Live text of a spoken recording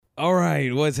All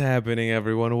right, what's happening,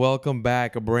 everyone? Welcome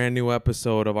back. A brand new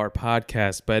episode of our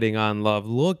podcast, Betting on Love.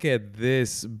 Look at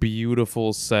this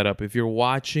beautiful setup. If you're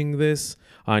watching this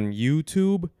on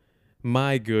YouTube,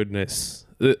 my goodness,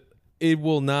 it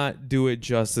will not do it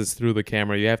justice through the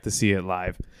camera. You have to see it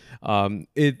live.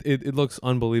 It looks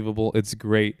unbelievable. It's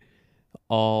great.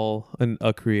 All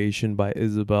a creation by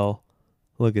Isabel.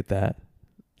 Look at that.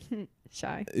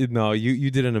 Shy. No,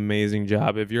 you did an amazing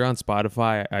job. If you're on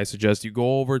Spotify, I suggest you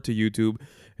go over to YouTube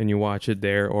and you watch it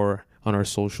there or on our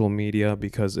social media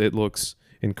because it looks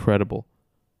incredible.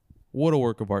 What a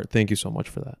work of art. Thank you so much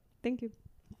for that. Thank you.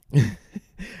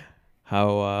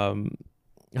 How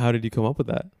did you come up with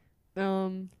that?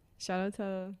 Shout out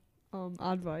to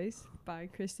Advice by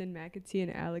Kristen McAtee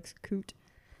and Alex Coote.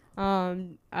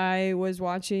 I was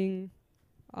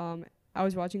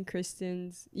watching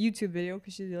Kristen's YouTube video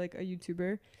because she's like a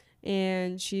YouTuber,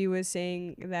 and she was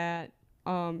saying that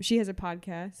she has a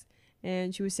podcast,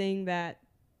 and she was saying that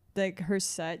like her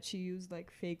set she used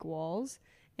like fake walls,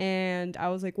 and I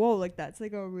was like, whoa, like that's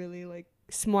like a really like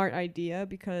smart idea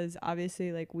because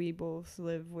obviously like we both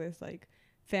live with like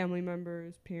family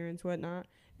members, parents, whatnot.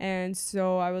 And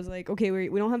so I was like, okay,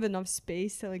 we don't have enough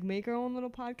space to like make our own little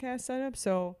podcast setup,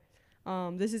 so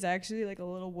this is actually like a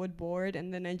little wood board,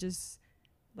 and then I just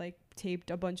like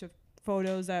taped a bunch of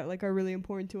photos that like are really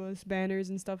important to us, banners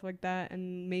and stuff like that,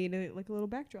 and made it like a little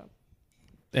backdrop.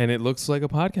 And it looks like a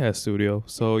podcast studio,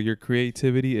 so your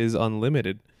creativity is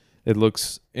unlimited. It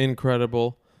looks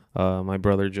incredible. My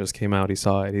brother just came out. He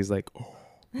saw it. He's like, oh,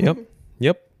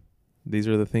 yep. These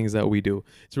are the things that we do.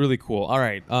 It's really cool. All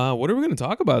right. What are we going to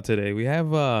talk about today? We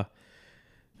have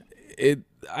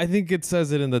I think it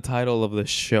says it in the title of the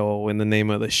show, in the name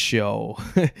of the show.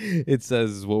 It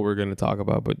says what we're going to talk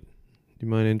about, but do you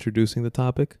mind introducing the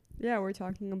topic? Yeah, we're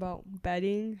talking about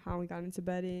betting, how we got into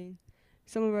betting,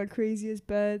 some of our craziest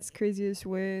bets, craziest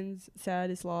wins,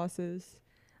 saddest losses.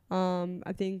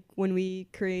 I think when we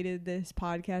created this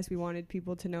podcast, we wanted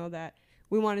people to know that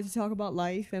we wanted to talk about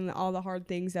life and all the hard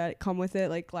things that come with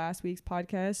it, like last week's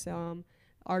podcast,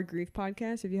 our grief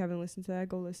podcast. If you haven't listened to that,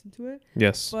 go listen to it.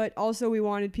 Yes. But also we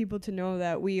wanted people to know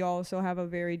that we also have a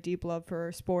very deep love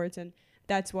for sports, and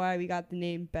that's why we got the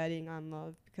name Betting on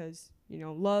Love, because you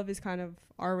know love is kind of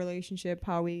our relationship,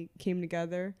 how we came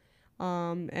together,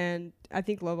 and I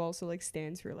think love also like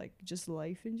stands for like just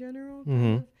life in general,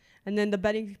 kind of. And then the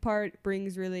betting part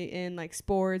brings really in like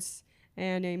sports,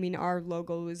 and I mean our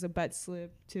logo is a bet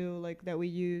slip too, like that we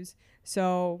use.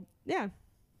 So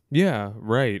yeah,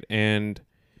 right. And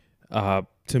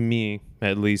to me,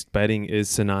 at least, betting is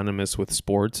synonymous with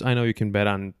sports. I know you can bet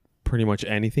on pretty much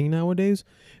anything nowadays,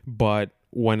 but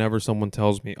whenever someone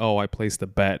tells me, oh, I placed a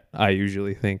bet, I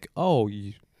usually think, oh,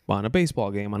 you on a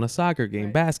baseball game, on a soccer game,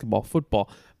 right, basketball, football,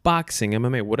 boxing,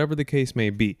 MMA, whatever the case may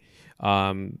be.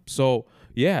 So,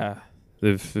 yeah,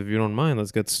 if you don't mind,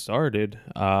 let's get started.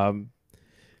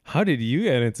 How did you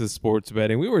get into sports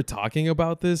betting? We were talking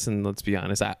about this, and let's be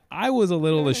honest, I was a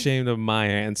little ashamed of my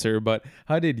answer, but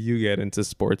how did you get into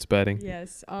sports betting?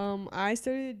 Yes. I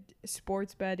started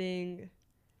sports betting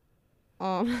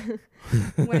when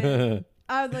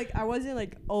I wasn't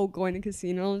like going to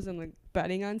casinos and like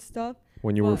betting on stuff.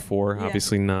 When you were 4, yeah,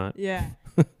 obviously not. Yeah.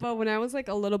 But when I was like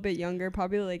a little bit younger,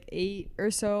 probably like 8 or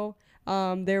so,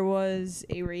 there was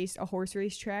a horse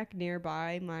race track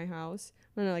nearby my house.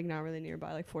 Well, no, like not really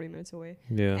nearby, like 40 minutes away.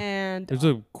 Yeah. And there's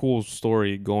a cool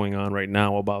story going on right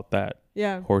now about that.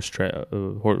 Yeah.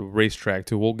 Racetrack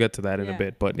too. We'll get to that in a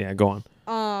bit, but yeah, go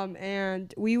on.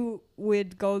 And we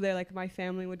would go there, like my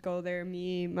family would go there,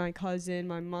 me, my cousin,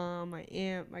 my mom, my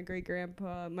aunt, my great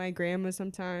grandpa, my grandma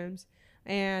sometimes.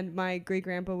 And my great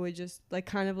grandpa would just like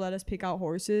kind of let us pick out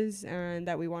horses and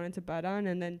that we wanted to bet on,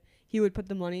 and then he would put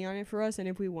the money on it for us, and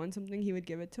if we won something he would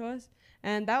give it to us.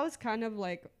 And that was kind of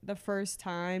like the first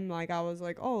time like I was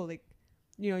like, oh, like,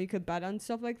 you know, you could bet on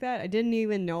stuff like that. I didn't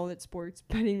even know that sports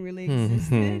betting really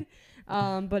existed.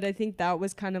 But I think that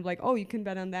was kind of like, oh, you can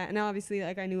bet on that. And obviously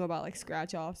like I knew about like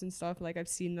scratch offs and stuff, like I've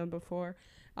seen them before.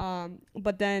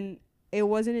 But then it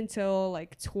wasn't until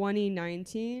like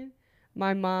 2019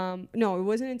 it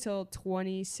wasn't until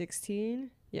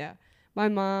 2016. Yeah. My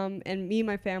mom and me and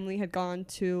my family had gone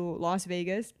to Las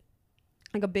Vegas,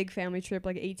 like a big family trip,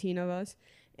 like 18 of us.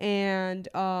 And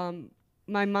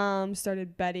my mom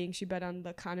started betting. She bet on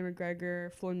the Conor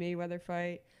McGregor, Floyd Mayweather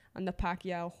fight, on the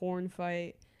Pacquiao Horn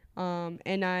fight.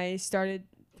 And I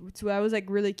was like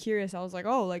really curious. I was like,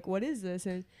 oh, like what is this?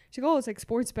 And she's like, oh, it's like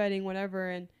sports betting, whatever.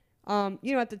 And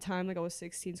you know, at the time, like I was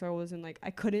 16, so I wasn't like, I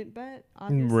couldn't bet,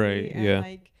 obviously. Right, and, yeah.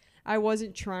 like I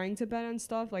wasn't trying to bet on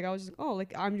stuff. Like I was just, oh,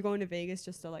 like I'm going to Vegas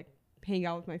just to like hang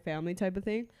out with my family type of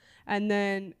thing. And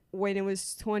then when it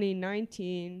was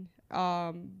 2019,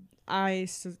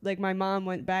 like my mom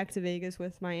went back to Vegas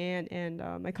with my aunt and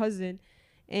my cousin,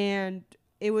 and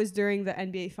it was during the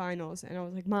NBA finals, and I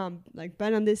was like, Mom, like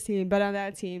bet on this team, bet on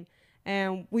that team.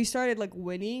 And we started like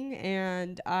winning,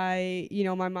 and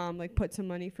my mom like put some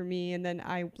money for me, and then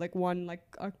I like won like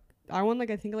I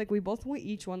think like we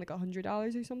each won like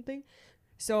 $100 or something.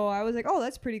 So I was like, oh,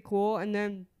 that's pretty cool. And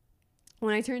then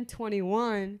when I turned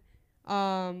 21,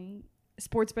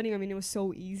 sports betting, I mean, it was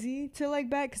so easy to like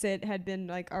bet because it had been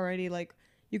like already like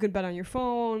you could bet on your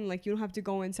phone. Like you don't have to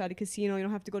go inside a casino. You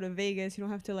don't have to go to Vegas. You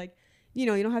don't have to like, you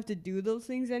don't have to do those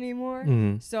things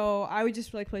anymore. So I would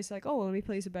just like place like, oh, well, let me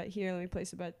place a bet here. Let me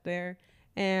place a bet there.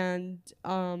 And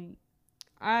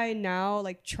I now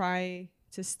like try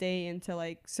to stay into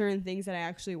like certain things that I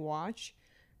actually watch.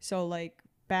 So like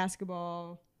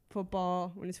basketball,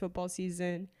 football when it's football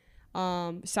season.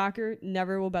 Soccer,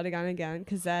 never will bet again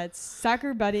because that's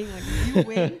soccer betting. Like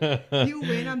you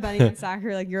win on betting on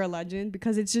soccer, like you're a legend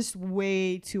because it's just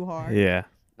way too hard. Yeah.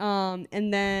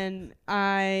 And then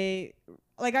I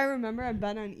remember I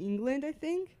bet on England, I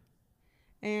think,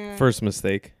 and First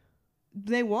mistake.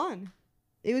 they won.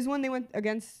 It was when they went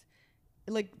against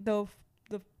like the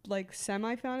like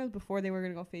semifinals before they were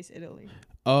gonna go face Italy.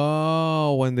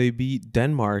 Oh, when they beat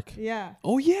Denmark. Yeah.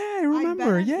 Oh yeah, I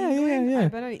remember. I Yeah.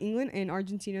 bet on England and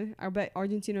Argentina. I bet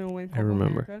Argentina will win Copa I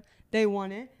remember. America. They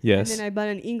won it. Yes. And then I bet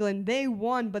on England. They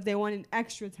won, but they won in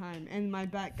extra time, and my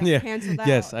bet got canceled out.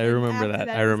 Yes, I And remember after that.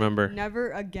 I I was like, remember.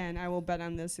 never again. I will bet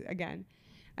on this again.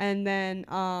 And then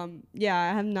I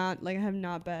have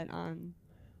not bet on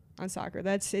soccer.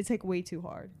 It's like way too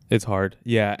hard. It's hard.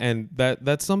 Yeah, and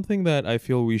that's something that I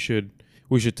feel we should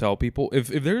tell people. If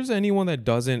there's anyone that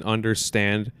doesn't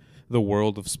understand the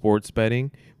world of sports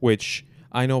betting, which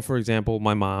I know, for example,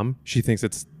 my mom, she thinks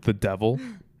it's the devil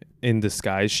in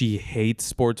disguise. She hates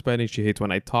sports betting. She hates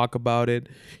when I talk about it.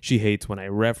 She hates when I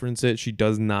reference it. She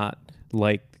does not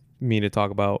like me to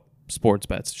talk about sports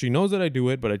bets. She knows that I do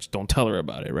it, but I just don't tell her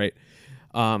about it, right?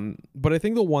 But I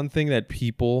think the one thing that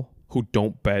people who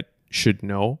don't bet should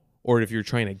know, or if you're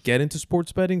trying to get into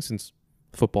sports betting, since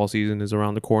football season is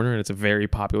around the corner and it's a very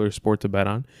popular sport to bet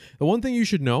on, the one thing you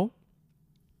should know: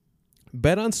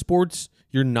 bet on sports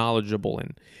you're knowledgeable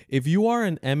in. If you are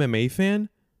an MMA fan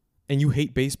and you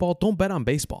hate baseball, don't bet on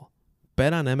baseball.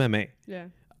 Bet on MMA. Yeah.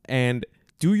 And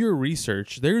do your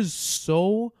research. There's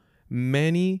so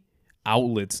many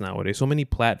outlets nowadays, so many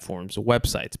platforms,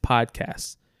 websites,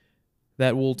 podcasts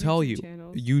that will tell you,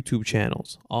 YouTube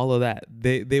channels, all of that.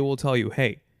 They will tell you,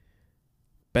 hey,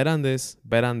 bet on this,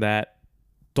 bet on that.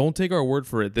 Don't take our word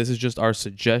for it. This is just our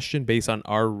suggestion based on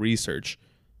our research.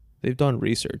 They've done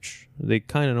research. They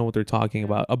kind of know what they're talking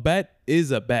about. A bet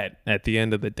is a bet at the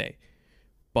end of the day.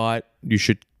 But you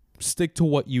should stick to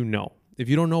what you know. If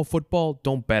you don't know football,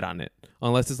 don't bet on it.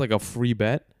 Unless it's like a free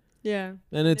bet. Yeah.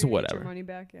 And it's Then you whatever. get your money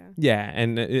back, yeah. Yeah,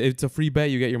 and if it's a free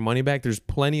bet, you get your money back. There's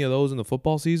plenty of those in the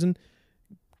football season.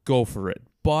 Go for it.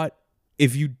 But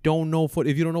if you don't know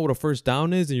what a first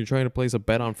down is and you're trying to place a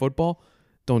bet on football,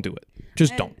 don't do it.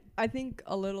 Just don't. I think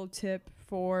a little tip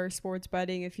for sports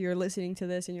betting, if you're listening to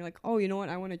this and you're like, oh, you know what,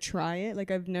 I want to try it.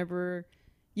 Like I've never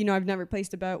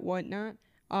placed a bet, whatnot.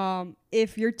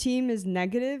 If your team is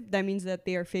negative, that means that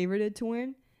they are favorited to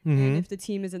win. Mm-hmm. And if the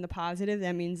team is in the positive,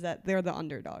 that means that they're the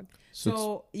underdog.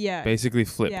 So yeah. Basically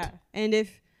flipped. Yeah. And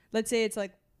if, let's say it's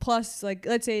like plus, like,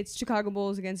 let's say it's Chicago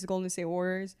Bulls against the Golden State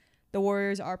Warriors. The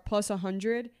Warriors are plus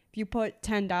 100. If you put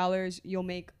 $10, you'll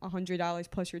make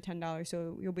 $100 plus your $10.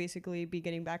 So you'll basically be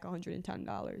getting back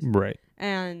 $110. Right.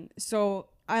 And so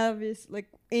obviously, like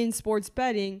in sports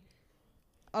betting,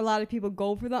 a lot of people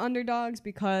go for the underdogs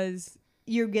because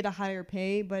you get a higher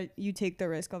pay, but you take the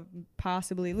risk of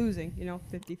possibly losing,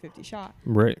 50-50 shot.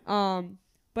 Right.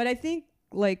 But I think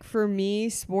like for me,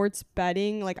 sports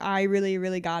betting, like I really,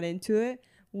 really got into it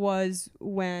was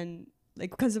when,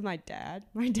 like, because of my dad.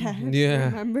 Yeah.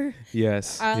 Remember?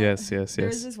 Yes. Yes. There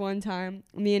was this one time,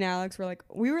 me and Alex were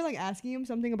asking him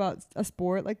something about a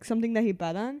sport, like something that he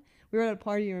bet on. We were at a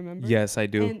party, you remember? Yes, I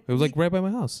do. And it was like right by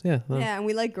my house. Yeah. Yeah, and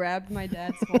we like grabbed my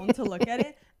dad's phone to look at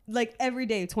it. Like every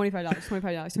day,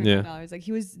 $25. Yeah. Like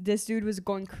this dude was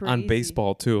going crazy. On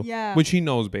baseball too. Yeah. Which he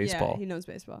knows baseball. Yeah, he knows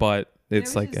baseball. But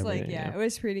it's like just everything. it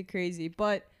was pretty crazy.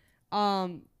 But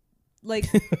like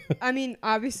I mean,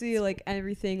 obviously, like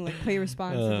everything, like play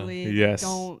responsibly. Yes.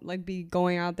 Don't like be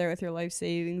going out there with your life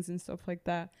savings and stuff like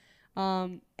that.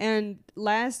 And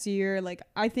last year, like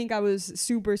I think I was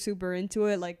super, super into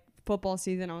it. Like football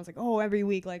season, I was like, oh, every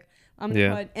week, like I'm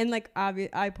gonna put, and like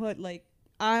I put like,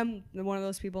 I'm one of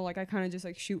those people, like I kind of just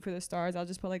like shoot for the stars. I'll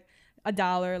just put like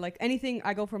 $1, like anything.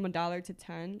 I go from $1 to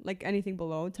 10, like anything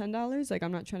below $10. Like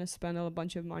I'm not trying to spend a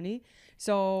bunch of money.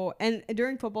 So, and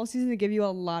during football season, they give you a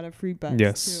lot of free bets.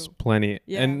 Yes, too. plenty.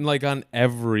 Yeah. And like on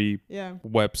every Yeah.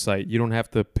 website, you don't have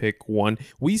to pick one.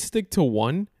 We stick to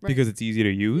one Right. because it's easy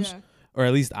to use, Yeah. or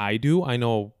at least I do. I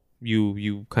know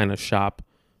you kind of shop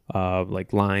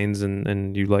like lines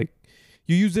and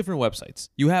you use different websites.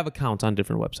 You have accounts on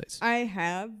different websites. I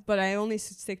have, but I only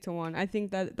stick to one. I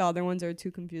think that the other ones are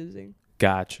too confusing.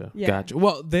 Gotcha. Yeah. Gotcha.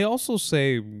 Well, they also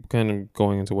say, kind of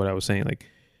going into what I was saying, like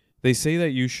they say that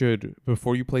you should,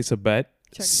 before you place a bet,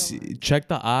 check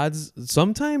the odds.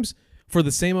 Sometimes for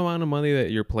the same amount of money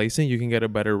that you're placing, you can get a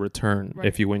better return Right.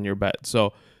 if you win your bet.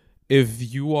 So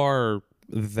if you are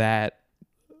that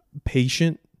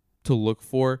patient to look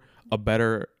for a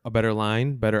better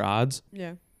line, better odds,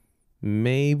 Yeah.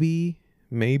 maybe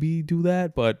do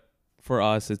that. But for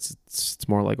us, it's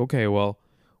more like, okay, well,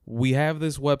 we have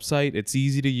this website. It's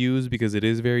easy to use because it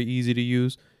is very easy to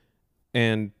use,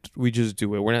 and we just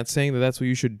do it. We're not saying that that's what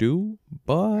you should do,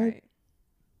 but Right.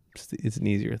 it's an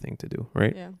easier thing to do,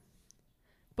 right? Yeah.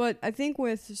 But I think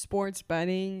with sports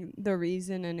betting, the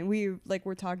reason, and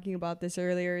we're talking about this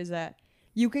earlier, is that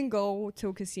you can go to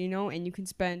a casino and you can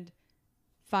spend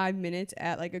 5 minutes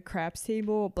at like a craps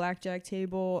table, a blackjack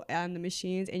table, on the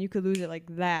machines, and you could lose it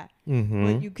like that. Mm-hmm.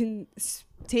 But you can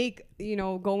take,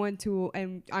 go into,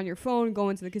 and on your phone, go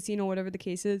into the casino, whatever the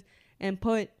case is, and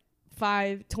put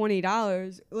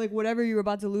 $20, like whatever you were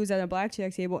about to lose at a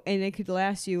blackjack table, and it could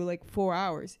last you like 4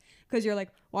 hours because you're like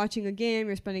watching a game,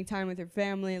 you're spending time with your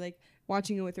family, like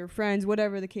watching it with your friends,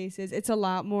 whatever the case is. It's a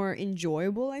lot more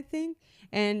enjoyable, I think.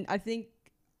 And I think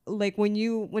like when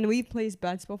we placed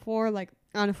bets before, like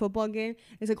on a football game,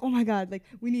 it's like, oh my god, like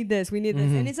we need this,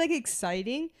 and it's like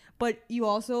exciting, but you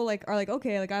also like are like,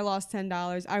 okay, like I lost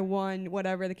 $10, I won,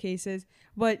 whatever the case is.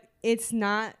 But it's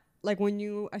not like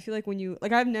I feel like when you,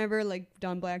 like, I've never like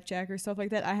done blackjack or stuff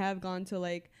like that. I have gone to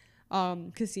like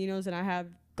casinos, and I have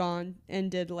gone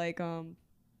and did like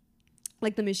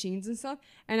the machines and stuff,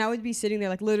 and I would be sitting there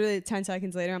like literally 10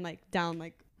 seconds later I'm like down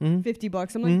like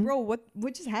 $50. I'm like, bro,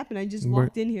 what just happened? I just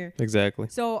walked in here. Exactly.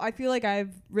 So I feel like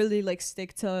I've really like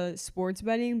stick to sports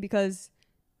betting because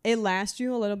it lasts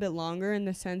you a little bit longer, in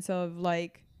the sense of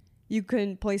like you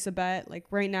can place a bet like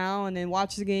right now and then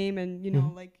watch the game,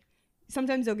 and like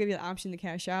sometimes they'll give you the option to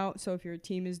cash out. So if your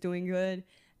team is doing good,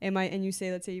 and you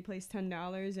say, let's say you place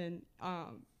 $10, and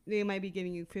they might be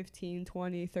giving you 15,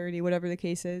 20, 30, whatever the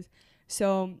case is.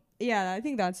 So yeah, I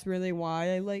think that's really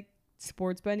why I like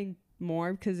sports betting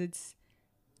more, because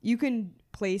you can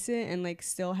place it and like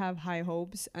still have high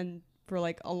hopes and for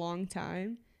like a long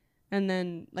time, and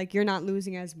then like you're not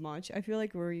losing as much. I feel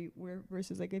like we're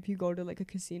versus like if you go to like a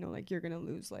casino, like you're gonna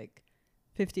lose like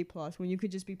 50 plus when you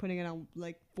could just be putting it on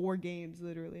like 4 games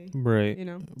literally. Right.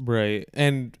 Right.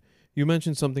 And you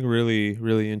mentioned something really,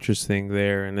 really interesting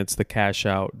there, and it's the cash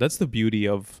out. That's the beauty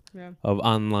of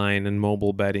online and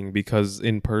mobile betting, because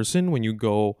in person, when you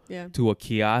go to a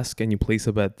kiosk and you place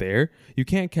a bet there, you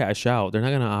can't cash out. They're not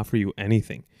going to offer you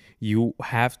anything. You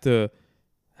have to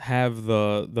have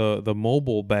the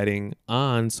mobile betting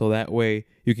on, so that way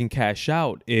you can cash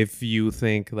out if you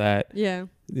think that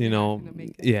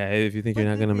if you think you're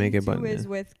not gonna make it. But is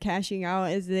with cashing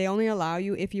out is they only allow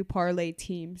you if you parlay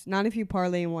teams, not if you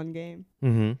parlay in one game.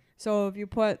 Mm-hmm. So if you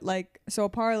put a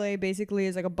parlay basically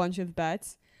is like a bunch of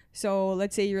bets. So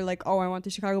let's say you're like, oh, I want the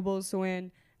Chicago Bulls to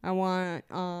win, I want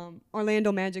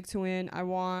Orlando Magic to win,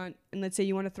 and let's say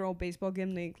you want to throw a baseball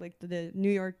game like the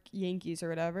New York Yankees or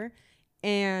whatever,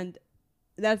 and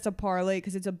that's a parlay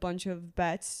because it's a bunch of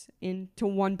bets into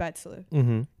one bet slip.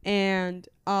 Mm-hmm. And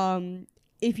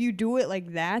if you do it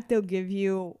like that, they'll give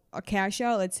you a cash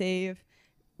out. Let's say if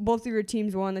both of your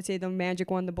teams won, let's say the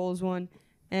Magic won, the Bulls won,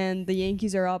 and the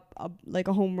Yankees are up like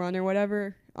a home run or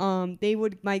whatever, they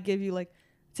might give you like,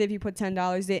 say if you put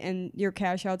 $10 and your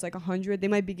cash out's like 100, they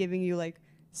might be giving you like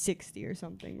 60 or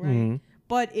something, right? Mm-hmm.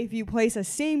 But if you place a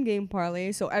same game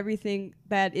parlay, so everything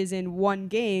that is in one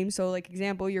game, so like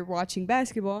example, you're watching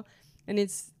basketball and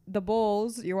it's the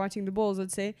Bulls, you're watching the Bulls,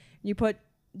 let's say, you put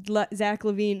Zach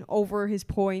LaVine over his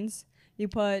points, you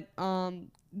put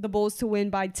the Bulls to win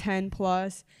by 10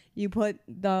 plus, you put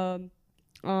the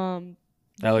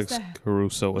Alex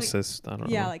Caruso assist. I don't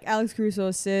know. Yeah, like Alex Caruso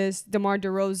assist, DeMar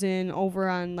DeRozan over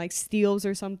on like steals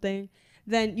or something.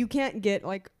 Then you can't get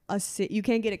like you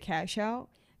can't get a cash out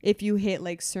if you hit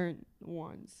like certain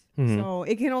ones. Mm-hmm. So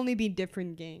it can only be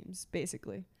different games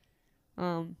basically.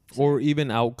 Or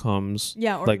even outcomes.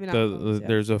 Yeah, or like even outcomes,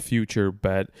 there's a future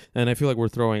bet, and I feel like we're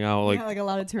throwing out like a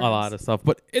lot of terms. a lot of stuff,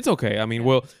 but it's okay. I mean,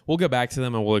 we'll get back to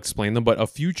them and we'll explain them. But a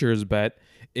futures bet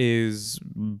is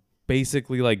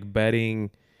basically like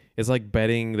betting. It's like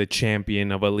betting the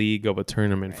champion of a league, of a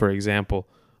tournament, for example.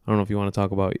 I don't know if you want to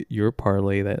talk about your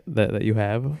parlay that you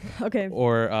have. Okay.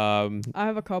 Or I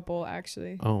have a couple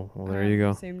actually. Oh, well, there I you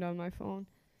go. Saved on my phone.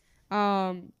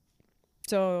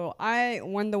 So I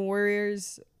when the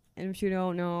Warriors, and if you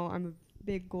don't know, I'm a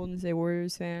big Golden State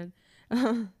Warriors fan.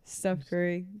 Steph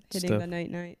Curry hitting the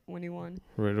night when he won.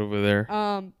 Right over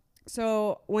there.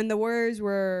 So when the Warriors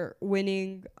were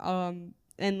winning,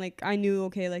 and like I knew,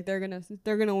 okay, like they're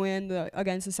gonna win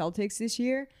against the Celtics this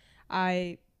year,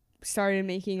 I started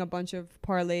making a bunch of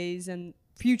parlays and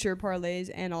future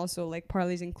parlays, and also like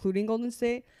parlays including Golden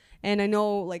State. And I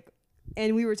know, like,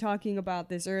 and we were talking about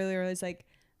this earlier. It's like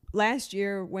last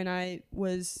year when I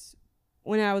was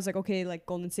like, okay, like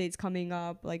Golden State's coming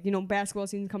up, like, you know, basketball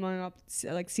season coming up,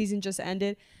 like season just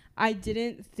ended. I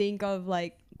didn't think of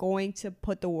like going to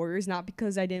put the Warriors, not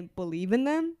because I didn't believe in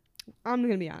them. I'm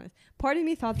gonna be honest. Part of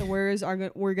me thought the Warriors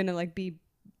were gonna like be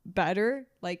better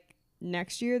like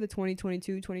next year, the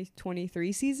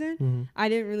 2022-2023 season. Mm-hmm. I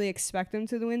didn't really expect them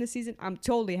to win the season. I'm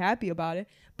totally happy about it,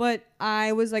 but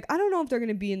I was like, I don't know if they're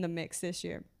gonna be in the mix this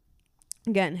year.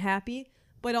 Again, happy,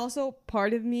 but also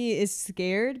part of me is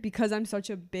scared because I'm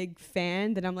such a big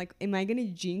fan that I'm like, am I gonna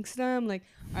jinx them? Like,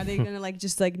 are they gonna like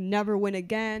just like never win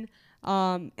again?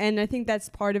 And I think that's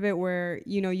part of it where,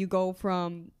 you know, you go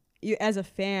from you as a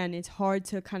fan, it's hard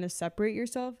to kind of separate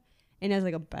yourself and as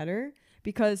like a bettor,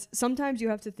 because sometimes you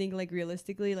have to think like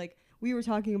realistically. Like we were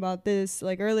talking about this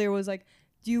like earlier, was like,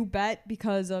 do you bet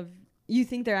because of you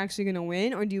think they're actually gonna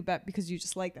win, or do you bet because you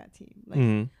just like that team?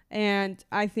 Like, and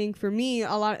I think for me,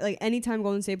 a lot, like anytime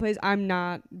Golden State plays, I'm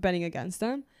not betting against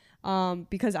them,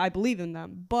 because I believe in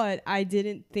them. But I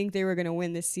didn't think they were gonna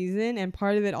win this season, and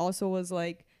part of it also was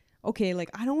like, okay, like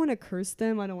I don't want to curse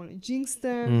them, I don't want to jinx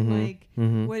them. Like,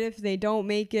 what if they don't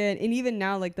make it? And even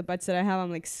now, like the bets that I have, I'm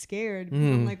like scared.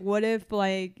 I'm like, what if,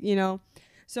 like, you know?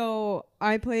 So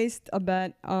I placed a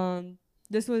bet.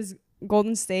 This was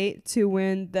Golden State to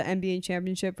win the NBA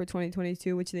championship for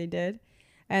 2022, which they did.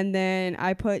 And then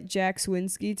I put Jack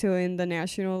Swinsky to win the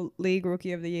National League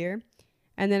Rookie of the Year.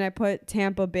 And then I put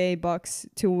Tampa Bay Bucks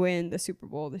to win the Super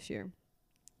Bowl this year.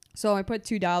 So I put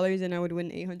 $2 and I would win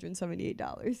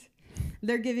 $878.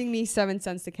 They're giving me 7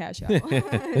 cents to cash out.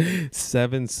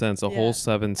 7 cents, whole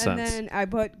 7 cents. And then I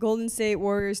put Golden State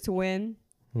Warriors to win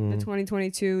the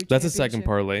 2022 That's a second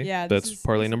parlay. Yeah, that's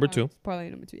parlay number 2. Parlay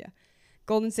number 2, yeah.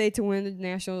 Golden State to win the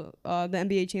the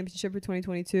NBA championship for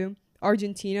 2022.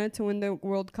 Argentina to win the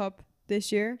World Cup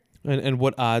this year. And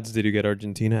what odds did you get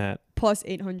Argentina at? Plus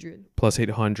 800. Plus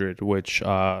 800, which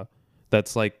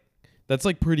that's like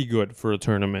pretty good for a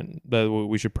tournament. That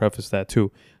we should preface that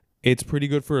too. It's pretty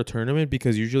good for a tournament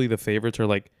because usually the favorites are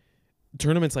like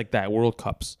tournaments like that, World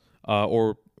Cups,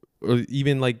 or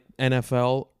even like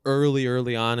NFL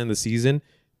early on in the season,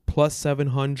 plus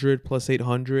 700, plus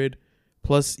 800,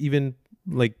 plus even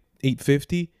like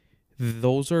 850.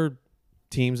 Those are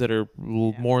teams that are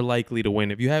more likely to win.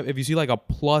 If you see like a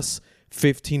plus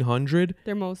 1,500,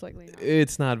 they're most likely not.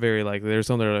 It's not very likely. There's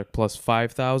some that are like plus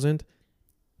 5,000.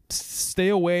 Stay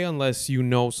away unless you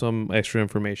know some extra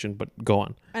information, but go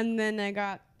on. And then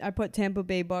I put Tampa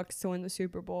Bay Bucks to win the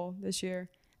Super Bowl this year,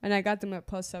 and I got them at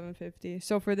plus 750.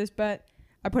 So for this bet,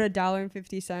 I put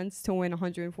 $1.50 to win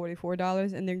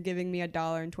 $144, and they're giving me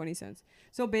 $1.20.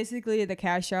 So basically, the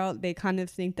cash out, they kind of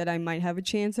think that I might have a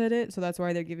chance at it, so that's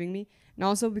why they're giving me. And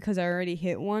also because I already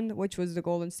hit one, which was the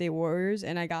Golden State Warriors,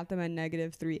 and I got them at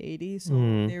negative 380, so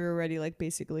they were already like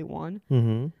basically won.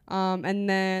 And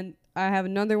then I have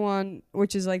another one,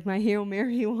 which is like my Hail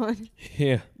Mary one.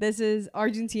 Yeah. This is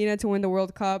Argentina to win the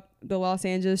World Cup, the Los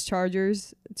Angeles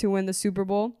Chargers to win the Super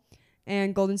Bowl,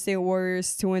 and Golden State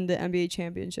Warriors to win the NBA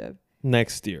championship.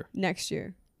 Next year.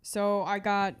 So I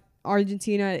got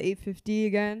Argentina at 850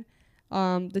 again.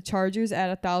 The Chargers at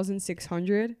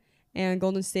 1,600, and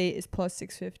Golden State is plus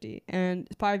 650. And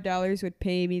 $5 would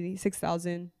pay me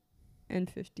 $6,056.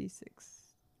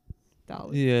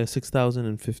 Yeah,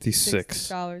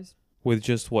 $6,056. With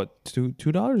just what, $2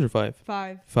 or $5?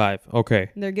 $5. Okay.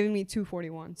 And they're giving me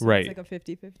 $241. So right. It's like a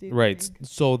 50-50. Right.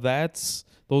 So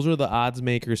those are the odds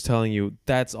makers telling you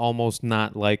that's almost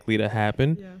not likely to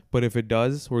happen. Yeah. But if it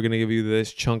does, we're gonna give you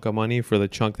this chunk of money for the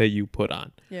chunk that you put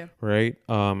on. Yeah. Right.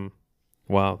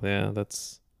 Wow. Yeah.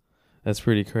 That's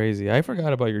pretty crazy. I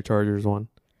forgot about your Chargers one.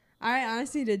 I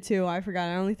honestly did too. I forgot.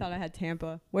 I only thought I had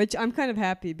Tampa, which I'm kind of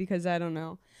happy because I don't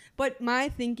know. But my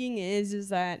thinking is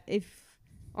that if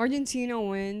Argentina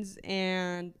wins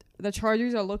and the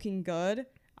Chargers are looking good,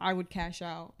 I would cash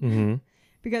out.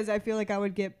 Because I feel like I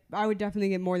would definitely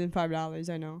get more than $5,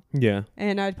 I know. Yeah.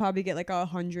 And I'd probably get like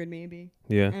 100 maybe.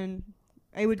 Yeah. And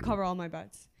it would cover all my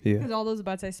bets. Yeah. Because all those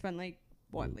bets I spent like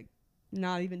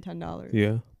not even $10.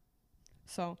 Yeah.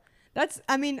 So that's,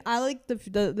 I mean, I like the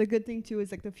good thing too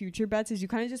is like the future bets is you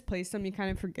kind of just place them, you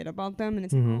kind of forget about them, and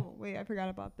it's like, oh wait, I forgot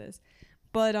about this.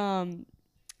 But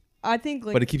I think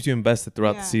like, but it keeps you invested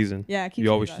throughout the season. Yeah, it keeps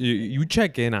you always invested, you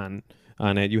check in on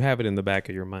it. You have it in the back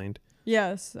of your mind.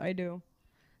 Yes, I do.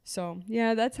 So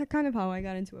yeah, that's kind of how I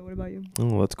got into it. What about you?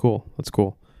 Oh, that's cool. That's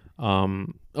cool.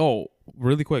 Oh,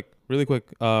 really quick.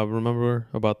 Remember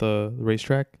about the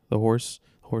racetrack, the horse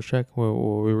track? What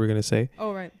we were gonna say?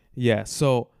 Oh, right. Yeah.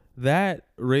 So that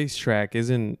racetrack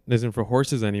isn't for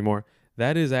horses anymore.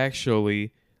 That is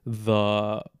actually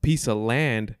the piece of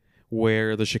land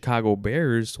where the Chicago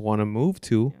Bears want to move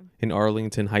to in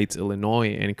Arlington Heights, Illinois,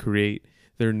 and create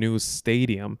their new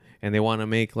stadium. And they want to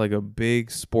make like a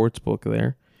big sports book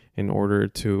there in order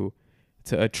to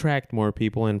attract more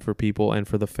people and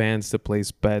for the fans to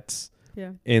place bets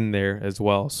in there as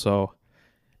well. So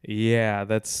yeah,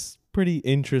 that's pretty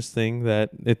interesting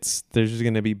that there's just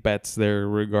gonna be bets there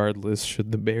regardless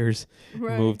should the Bears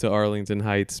move to Arlington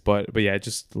Heights. But yeah,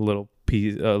 just a little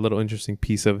interesting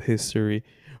piece of history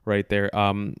right there.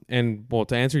 And well,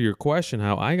 to answer your question,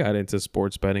 how I got into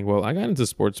sports betting. Well, I got into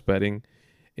sports betting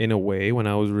in a way when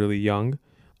I was really young.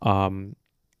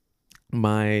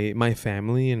 My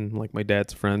family and like my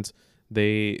dad's friends,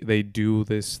 they do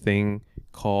this thing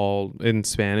called, in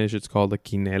Spanish it's called a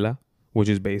quinela, which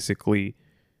is basically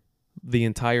the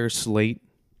entire slate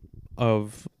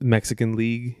of Mexican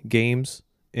League games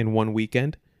in one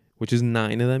weekend, which is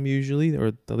 9 of them usually, or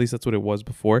at least that's what it was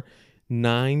before.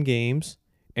 9 games,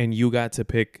 and you got to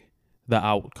pick the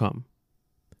outcome: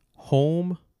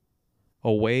 home,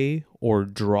 away, or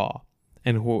draw.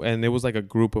 And it was like a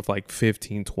group of like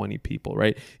 15, 20 people,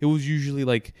 right? It was usually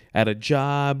like at a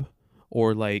job,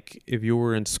 or like if you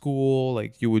were in school,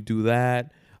 like you would do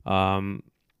that.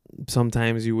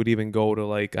 Sometimes you would even go to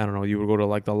like, I don't know, you would go to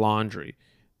like the laundry,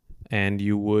 and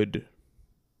you would,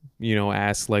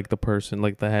 ask like the person,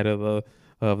 like the head of the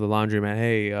laundromat,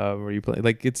 hey, are you playing?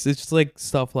 Like it's just like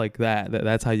stuff like that.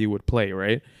 That's how you would play,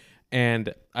 right?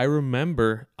 And I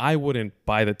remember I wouldn't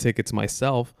buy the tickets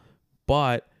myself,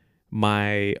 but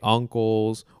my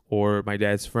uncles or my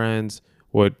dad's friends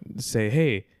would say,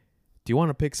 hey, do you want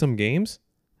to pick some games?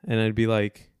 And I'd be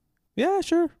like, yeah,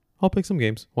 sure, I'll pick some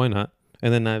games. Why not?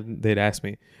 And then they'd ask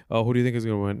me, oh, who do you think is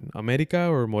going to win, America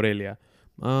or Morelia?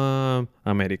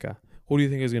 America. Who do you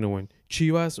think is going to win,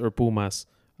 Chivas or Pumas?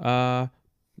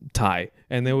 Tie.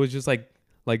 And it was just like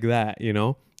that,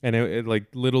 And it like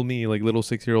little me, like little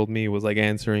 6-year-old me was like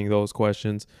answering those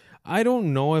questions. I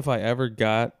don't know if I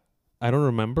don't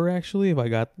remember actually if I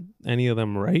got any of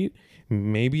them right.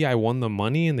 Maybe I won the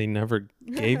money and they never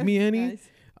gave me any. Nice.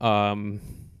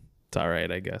 It's all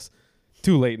right, I guess.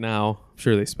 Too late now. I'm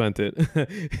sure they spent it.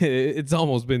 It's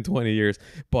almost been 20 years.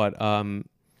 But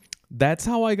that's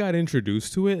how I got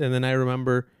introduced to it. And then I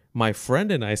remember my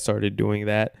friend and I started doing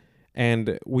that.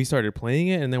 And we started playing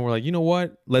it. And then we're like, you know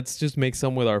what? Let's just make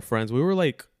some with our friends. We were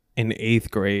like in 8th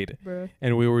grade. Bruh.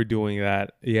 And we were doing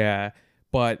that. Yeah.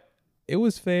 But it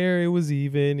was fair. It was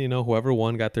even, whoever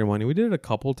won got their money. We did it a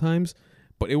couple times,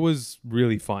 but it was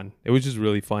really fun. It was just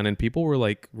really fun. And people were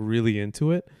like really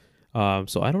into it.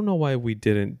 So I don't know why we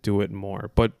didn't do it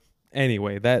more, but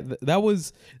anyway, that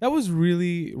was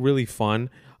really, really fun.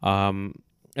 And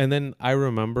then I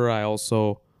remember I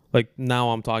also, like, now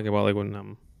I'm talking about like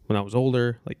when I was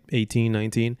older, like 18,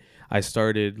 19, I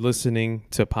started listening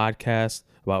to podcasts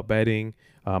about betting.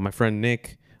 My friend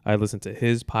Nick, I listened to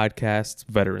his podcasts,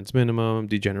 Veterans Minimum,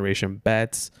 Degeneration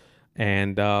Bets,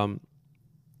 and I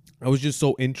was just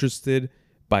so interested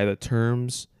by the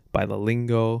terms, by the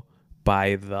lingo,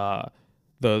 by the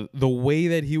way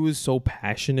that he was so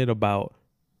passionate about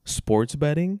sports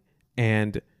betting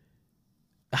and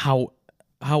how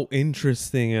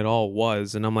interesting it all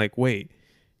was. And I'm like, wait,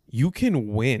 you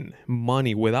can win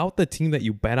money without the team that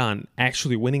you bet on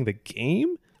actually winning the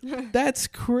game? That's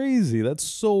crazy. That's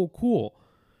so cool.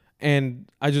 And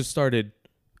I just started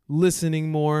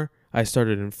listening more. I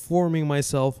started informing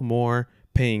myself more,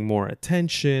 paying more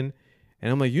attention.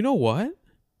 And I'm like, you know what?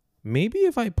 Maybe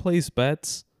if I place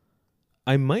bets,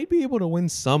 I might be able to win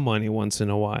some money once in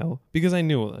a while. Because I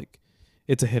knew like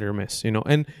it's a hit or miss,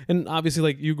 And obviously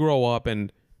like you grow up,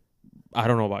 and I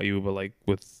don't know about you, but like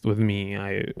with me,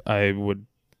 I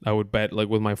would bet like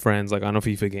with my friends like on a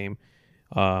FIFA game.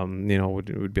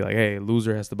 Would be like, hey,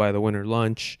 loser has to buy the winner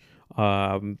lunch.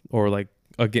 Or like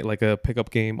a pickup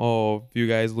game. Oh, if you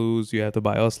guys lose, you have to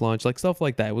buy us lunch, like stuff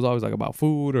like that. It was always like about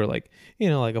food, or like,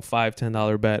 like a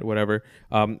 $5-10 bet, whatever.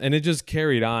 And it just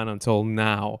carried on until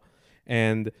now.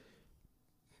 And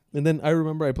And then I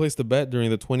remember I placed a bet during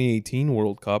the 2018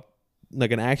 World Cup,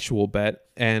 like an actual bet,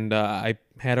 and I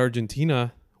had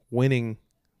Argentina winning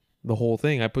the whole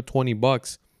thing. I put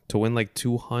 $20 to win like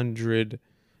 200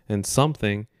 and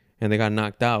something, and they got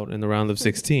knocked out in the round of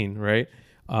 16, right?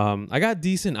 I got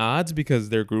decent odds because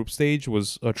their group stage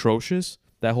was atrocious.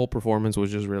 That whole performance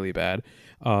was just really bad.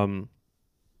 And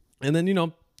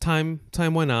then, time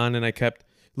went on, and I kept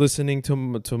listening to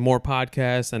more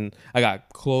podcasts, and I got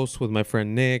close with my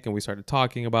friend Nick, and we started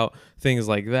talking about things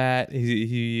like that.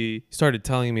 He started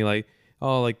telling me like,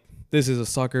 oh, like this is a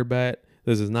sucker bet,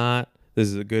 this is not, this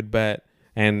is a good bet.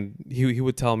 And he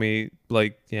would tell me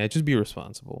like, yeah, just be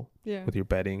responsible with your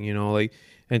betting, like,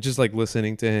 and just like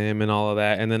listening to him and all of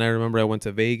that. And then I remember I went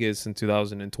to Vegas in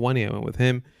 2020. I went with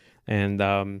him, and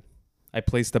I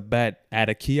placed a bet at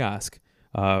a kiosk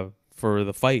for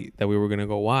the fight that we were going to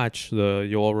go watch, the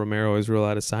Yoel Romero Israel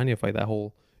Adesanya fight, that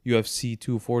whole UFC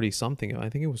 240 something. I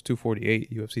think it was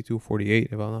 248, UFC 248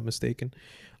 if I'm not mistaken.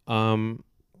 And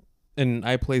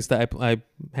I placed that. I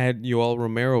had Yoel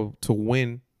Romero to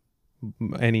win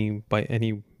any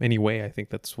way. I think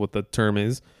that's what the term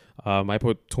is. I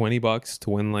put $20 to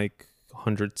win like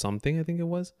 100 something, I think it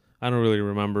was. I don't really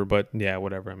remember, but yeah,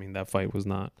 whatever. I mean, that fight was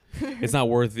not it's not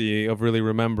worthy of really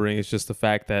remembering. It's just the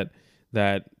fact that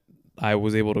I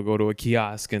was able to go to a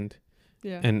kiosk and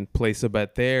place a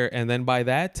bet there. And then by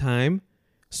that time,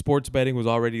 sports betting was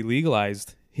already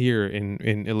legalized here in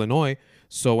Illinois.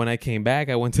 So when I came back,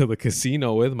 I went to the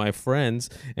casino with my friends,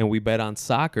 and we bet on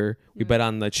soccer. We bet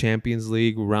on the Champions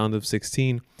League round of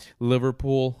 16,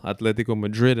 Liverpool, Atletico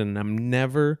Madrid. And I'm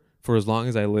never, for as long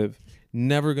as I live,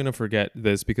 never going to forget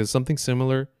this, because something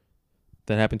similar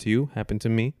that happened to you happened to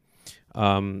me.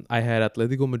 I had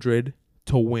Atletico Madrid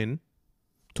to win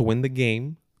the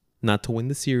game, not to win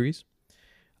the series.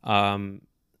 And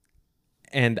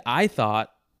I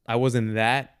thought, I wasn't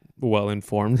that well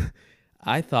informed.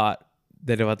 I thought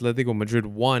that if Atletico Madrid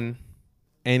won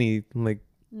any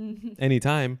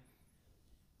time,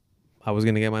 I was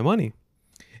going to get my money.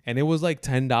 And it was like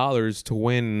 $10 to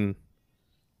win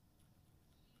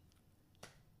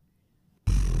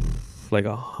like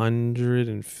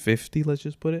 150, let's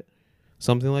just put it.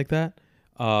 Something like that.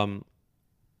 And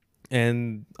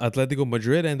Atletico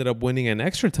Madrid ended up winning in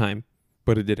extra time,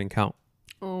 but it didn't count.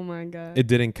 Oh my God. It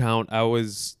didn't count. I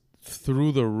was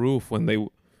through the roof when they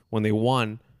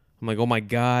won. I'm like, oh my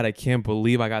God, I can't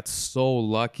believe I got so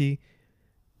lucky.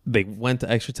 They went to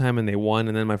extra time and they won.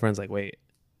 And then my friend's like, wait,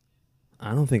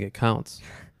 I don't think it counts.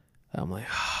 I'm like,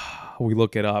 we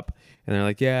look it up. And they're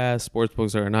like, yeah,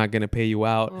 sportsbooks are not going to pay you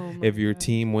out if your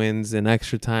team wins in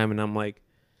extra time. And I'm like,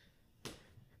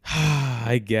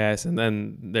 I guess. And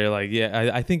then they're like, yeah,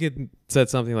 I think it said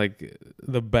something like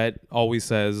the bet always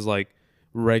says like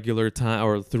regular time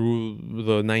or through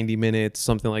the 90 minutes,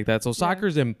 something like that. So soccer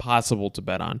is impossible to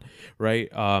bet on, right?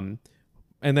 And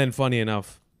then funny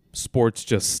enough, sports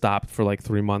just stopped for like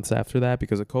 3 months after that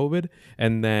because of COVID.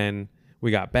 And then we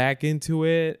got back into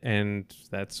it, and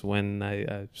that's when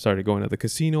I started going to the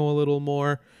casino a little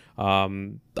more.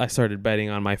 I started betting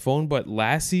on my phone, but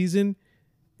last season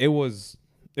it was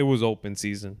open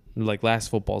season. Like last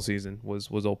football season was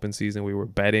open season. We were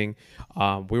betting.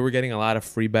 We were getting a lot of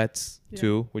free bets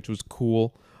too, which was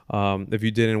cool. If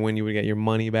you didn't win, you would get your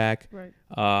money back. Right.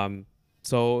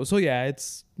 So yeah,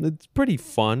 it's pretty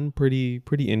fun, pretty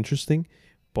interesting.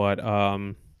 But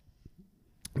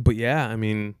yeah, I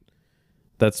mean,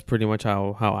 that's pretty much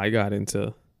how I got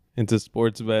into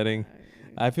sports betting.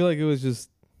 I feel like it was just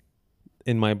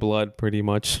in my blood pretty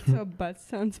much. So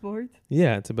bets on sports?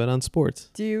 Yeah, it's a bet on sports.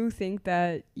 Do you think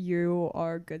that you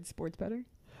are a good sports bettor?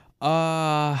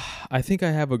 I think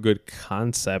I have a good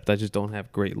concept. I just don't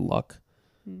have great luck.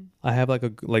 I have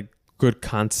like good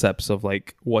concepts of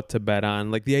like what to bet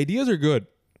on. Like the ideas are good.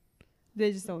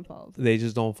 They just don't follow through. They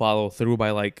just don't follow through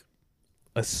by like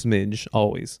a smidge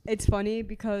always. It's funny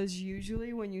because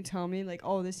usually when you tell me like,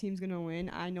 oh, this team's going to win,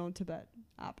 I know to bet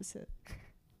opposite.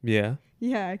 Yeah.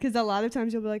 Yeah, because a lot of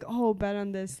times you'll be like, oh, bet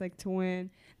on this like to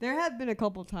win. There have been a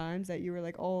couple times that you were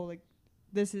like, oh, like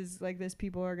this is like this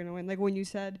people are going to win. Like when you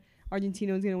said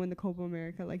Argentina was going to win the Copa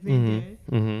America, like they did.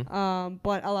 Mm-hmm.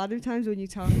 But a lot of times when you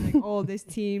tell me like, oh, this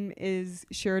team is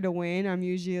sure to win, I'm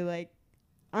usually like,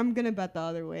 I'm going to bet the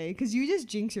other way because you just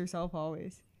jinx yourself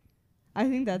always. I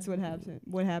think that's what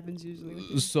happens usually. With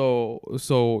you.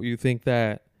 So you think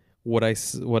that what I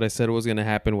said was going to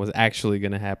happen was actually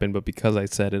going to happen, but because I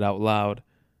said it out loud,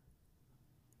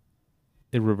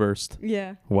 it reversed.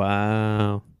 Yeah.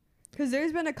 Wow. Because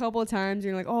there's been a couple of times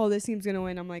you're like, oh, this team's going to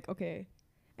win. I'm like, okay.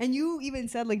 And you even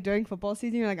said like during football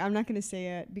season, you're like, I'm not going to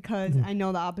say it because I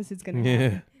know the opposite's going to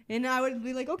happen. And I would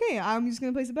be like, okay, I'm just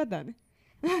going to place a bet then.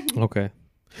 Okay.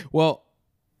 Well,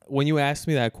 when you asked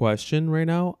me that question right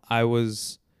now, I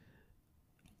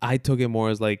took it more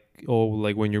as like, oh,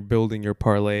 like when you're building your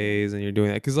parlays and you're doing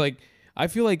that. Because, like, I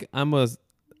feel like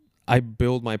I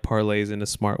build my parlays in a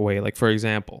smart way. Like, for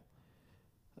example,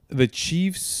 the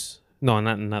Chiefs, no,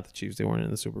 not the Chiefs. They weren't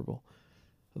in the Super Bowl.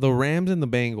 The Rams and the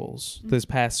Bengals this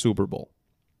past Super Bowl.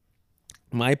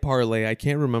 My parlay, I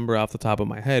can't remember off the top of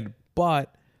my head,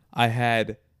 but I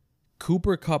had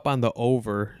Cooper Kupp on the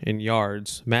over in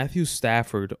yards, Matthew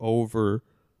Stafford over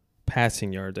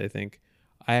passing yards, I think.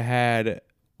 I had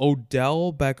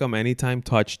Odell Beckham anytime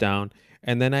touchdown,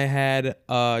 and then I had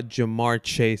Jamar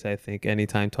Chase, I think,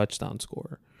 anytime touchdown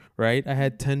scorer. Right? I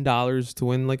had $10 to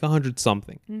win like 100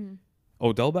 something. Mm-hmm.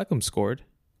 Odell Beckham scored.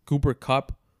 Cooper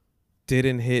Kupp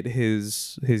didn't hit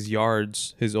his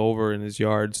yards, his over in his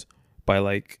yards by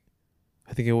like,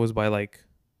 I think it was by like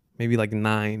maybe like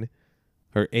 9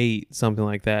 or 8, something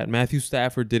like that. Matthew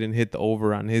Stafford didn't hit the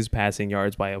over on his passing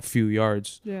yards by a few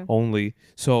yards only.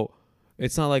 So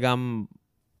it's not like I'm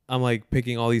like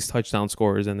picking all these touchdown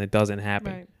scorers and it doesn't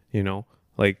happen. Right. You know,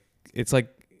 like it's like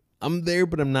I'm there,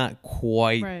 but I'm not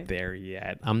quite there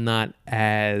yet. I'm not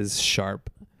as sharp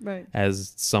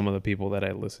as some of the people that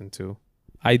I listen to.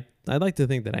 I like to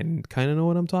think that I kind of know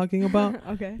what I'm talking about.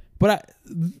 Okay. But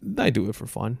I do it for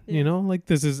fun, you know? Like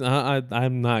this is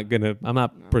I'm not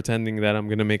pretending that I'm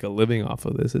going to make a living off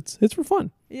of this. It's for fun.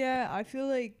 Yeah, I feel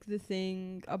like the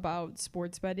thing about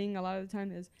sports betting a lot of the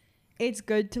time is it's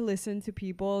good to listen to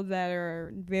people that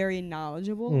are very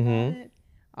knowledgeable about it.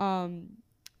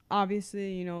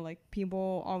 Obviously, you know, like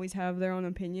people always have their own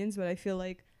opinions, but I feel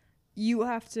like you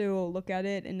have to look at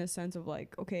it in the sense of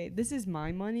like, okay, this is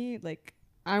my money. Like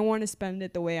I want to spend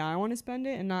it the way I want to spend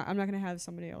it, and I'm not going to have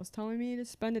somebody else telling me to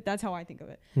spend it. That's how I think of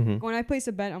it. When I place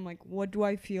a bet, I'm like, what do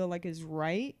I feel like is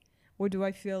right? What do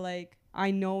I feel like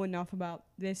I know enough about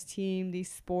this team, these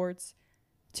sports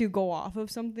to go off of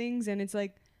some things? And it's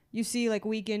like, you see like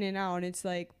week in and out, and it's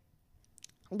like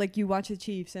you watch the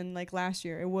Chiefs, and like last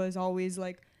year, it was always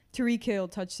like Tyreek Hill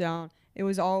touchdown. It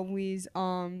was always,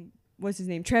 what's his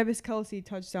name? Travis Kelce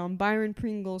touchdown. Byron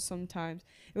Pringles sometimes.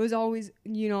 It was always,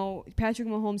 you know, Patrick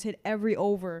Mahomes hit every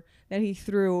over that he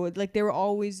threw. Like they were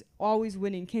always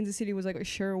winning. Kansas City was like a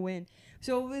sure win.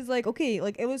 So it was like, okay,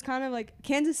 like it was kind of like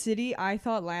Kansas City, I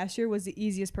thought last year was the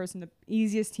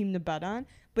easiest team to bet on,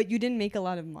 but you didn't make a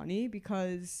lot of money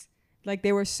because like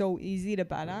they were so easy to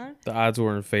bet on. The odds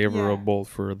were in favorable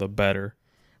for the better.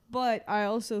 But I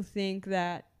also think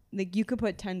that like you could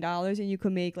put $10 and you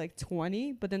could make like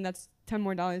 20, but then that's $10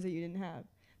 more that you didn't have.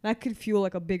 That could fuel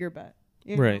like a bigger bet.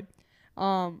 You know? Right.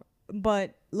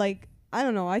 But like I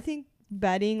don't know. I think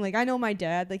betting, like I know my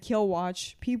dad, like he'll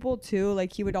watch people too.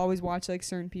 Like he would always watch like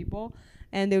certain people,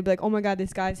 and they would be like, "Oh my God,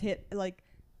 this guy's hit like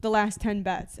the last 10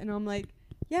 bets," and I'm like,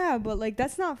 "Yeah, but like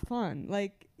that's not fun."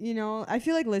 Like you know, I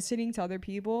feel like listening to other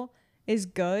people is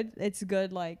good. It's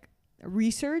good like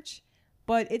research.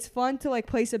 But it's fun to like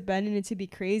place a bet and it to be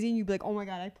crazy, and you'd be like, "Oh my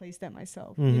God, I placed that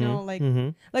myself." You know, like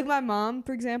my mom,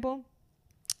 for example,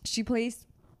 she placed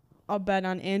a bet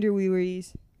on Andrew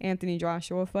Ruiz, Anthony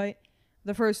Joshua fight,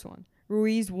 the first one.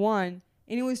 Ruiz won,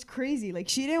 and it was crazy. Like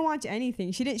she didn't watch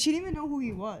anything. She didn't even know who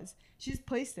he was. She just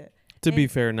placed it. To be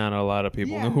fair, not a lot of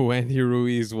people know who Andy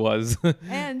Ruiz was.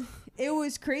 And it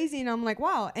was crazy, and I'm like,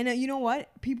 wow. And you know what?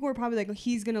 People were probably like,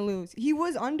 he's gonna lose. He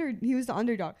was the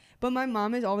underdog. But my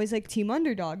mom is always like team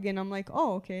underdog, and I'm like,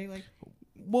 oh, okay, like.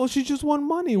 Well, she just won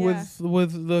money with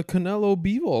the Canelo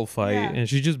Bivol fight, and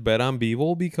she just bet on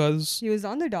Bivol because he was the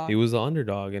underdog. He was the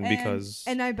underdog, and because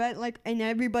I bet like and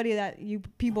everybody that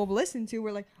people listen to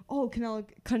were like, oh,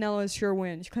 Canelo is sure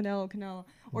win, Canelo,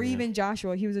 or even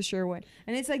Joshua, he was a sure win,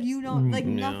 and it's like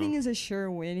nothing is a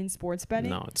sure win in sports betting.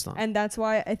 No, it's not, and that's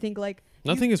why I think like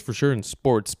nothing is for sure in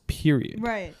sports. Period.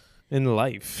 Right. In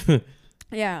life.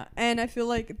 Yeah, and I feel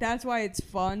like that's why it's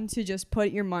fun to just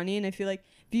put your money, and I feel like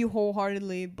if you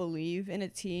wholeheartedly believe in a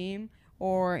team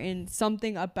or in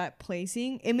something about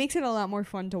placing, it makes it a lot more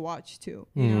fun to watch too,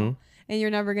 you know? And you're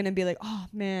never going to be like, oh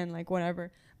man, like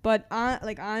whatever. But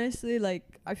like honestly,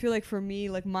 like I feel like for me,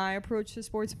 like my approach to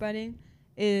sports betting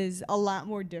is a lot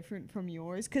more different from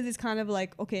yours, because it's kind of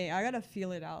like, okay, I got to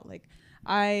feel it out. Like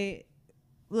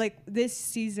this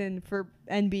season for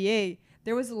NBA,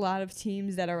 there was a lot of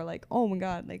teams that are like, oh my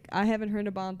God, like I haven't heard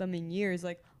about them in years,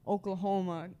 like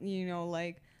Oklahoma, you know,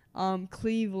 like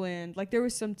Cleveland. Like there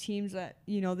was some teams that,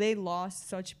 you know, they lost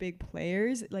such big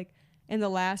players like in the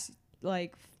last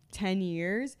like 10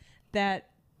 years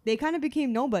that they kind of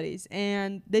became nobodies.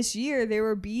 And this year they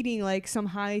were beating like some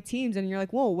high teams, and you're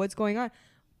like, whoa, what's going on?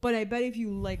 But I bet if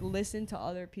you like listen to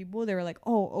other people, they were like,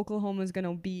 "Oh, Oklahoma's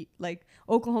gonna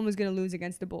lose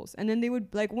against the Bulls," and then they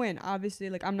would like win. Obviously,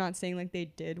 like I'm not saying like they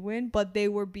did win, but they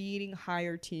were beating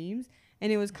higher teams,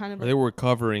 and it was kind of They were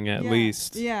covering at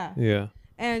least. Yeah. Yeah.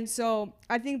 And so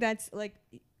I think that's like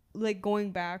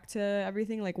going back to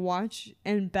everything, like watch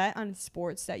and bet on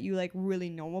sports that you like really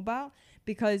know about.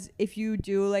 Because if you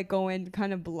do like go in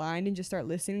kind of blind and just start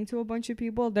listening to a bunch of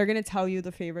people, they're going to tell you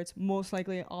the favorites most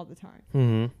likely all the time.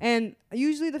 Mm-hmm. And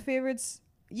usually the favorites,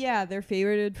 yeah, they're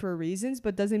favorited for reasons,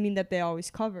 but doesn't mean that they always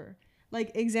cover.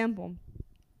 Like example,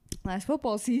 last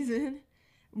football season,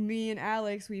 me and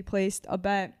Alex, we placed a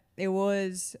bet. It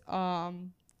was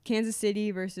Kansas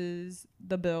City versus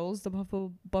the Bills, the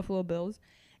Buffalo Bills.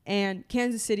 And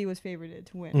Kansas City was favorited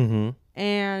to win. Mm-hmm.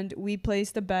 And we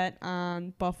placed a bet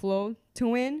on Buffalo to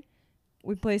win.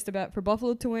 We placed a bet for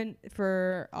Buffalo to win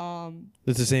for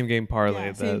it's the same game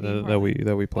parlay that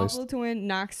we placed. Buffalo to win,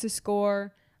 Knox to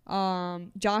score,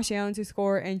 Josh Allen to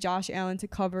score, and Josh Allen to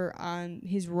cover on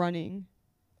his running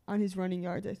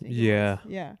yards, I think. Yeah.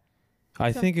 Yeah.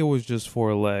 I think it was just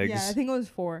 4 legs. Yeah, I think it was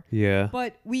 4. Yeah.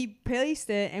 But we placed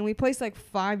it, and we placed like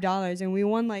 $5, and we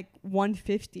won like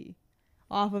 $150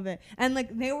 off of it. And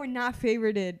like they were not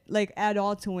favorited like at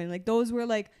all to win. Like those were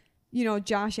like, you know,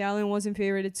 Josh Allen wasn't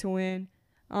favorited to win.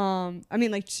 I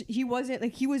mean like he wasn't,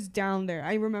 like he was down there.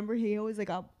 I remember he was like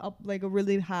up like a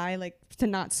really high, like to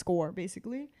not score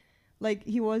basically. Like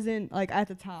he wasn't like at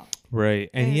the top. Right.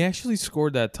 And he actually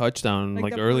scored that touchdown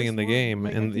like early in the game.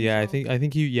 Like, and I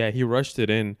think he rushed it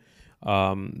in.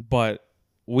 But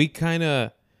we kind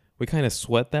of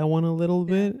sweat that one a little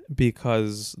bit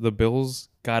because the Bills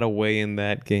got away in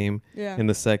that game in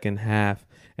the second half.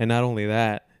 And not only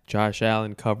that, Josh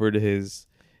Allen covered his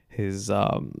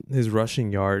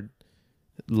rushing yard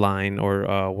line, or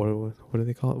what do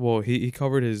they call it? Well, he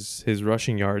covered his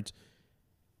rushing yards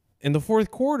in the fourth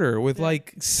quarter with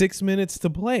like 6 minutes to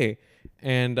play.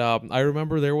 And I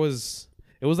remember it was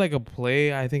like a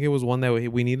play. I think it was one that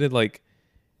we needed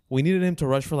him to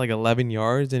rush for like 11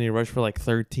 yards, and he rushed for like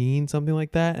 13, something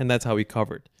like that, and that's how he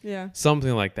covered. Yeah.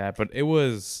 Something like that, but it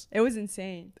was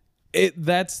insane.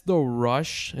 That's the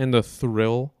rush and the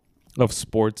thrill of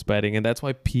sports betting, and that's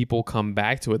why people come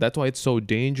back to it. That's why it's so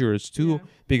dangerous too,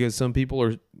 because some people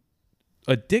are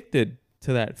addicted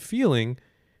to that feeling,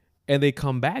 and they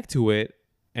come back to it,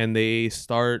 and they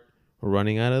start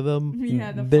running out of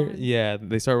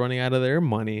they start running out of their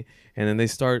money, and then they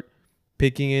start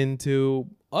picking into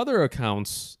other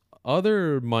accounts,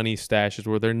 other money stashes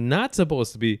where they're not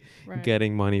supposed to be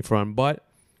getting money from. But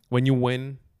when you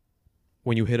win,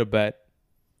 when you hit a bet,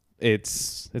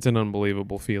 it's an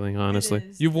unbelievable feeling,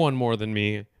 honestly. You've won more than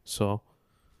me, so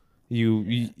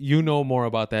you know more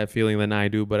about that feeling than I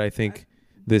do, but I think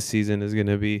this season is going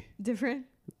to be different.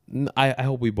 I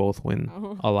hope we both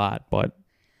win a lot, but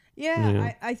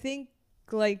I think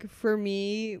like for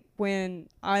me, when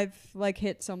I've like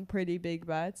hit some pretty big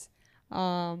bets,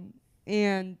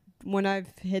 and when I've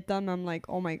hit them, I'm like,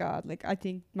 oh my God, like I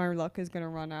think my luck is gonna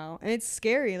run out, and it's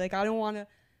scary. Like I don't want to,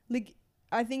 like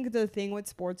I think the thing with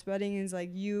sports betting is like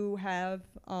you have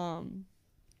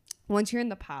once you're in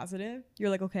the positive, you're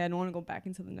like, okay, I don't want to go back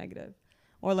into the negative,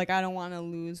 or like I don't want to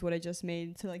lose what I just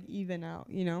made to like even out,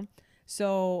 you know.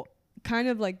 So kind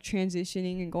of like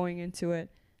transitioning and going into it,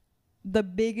 the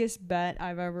biggest bet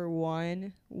I've ever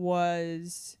won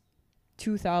was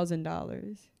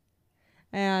 $2,000.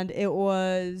 And it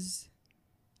was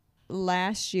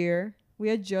last year. We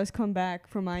had just come back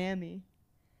from Miami.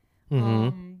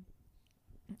 Mm-hmm.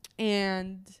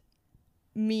 And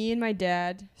me and my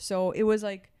dad, so it was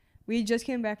like we just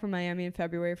came back from Miami in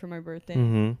February for my birthday.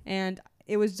 Mm-hmm. And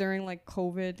it was during like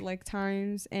COVID like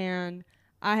times, and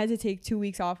I had to take 2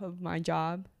 weeks off of my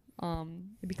job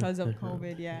because of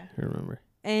COVID. Yeah, I remember.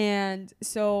 And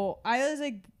so I was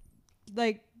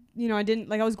like you know, I didn't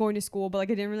like I was going to school, but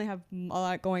like I didn't really have a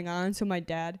lot going on. So my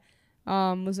dad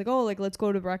was like, oh, like let's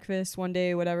go to breakfast one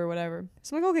day, whatever.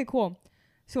 So I'm like, okay, cool.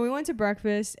 So we went to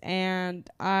breakfast, and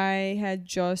I had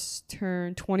just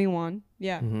turned 21.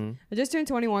 Yeah, I just turned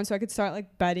 21, so I could start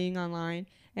like betting online.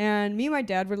 And me and my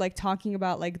dad were like talking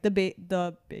about like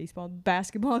the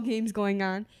basketball games going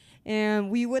on, and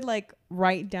we would like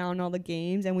write down all the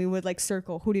games, and we would like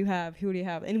circle who do you have,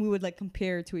 and we would like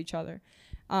compare to each other.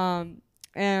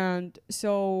 And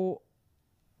so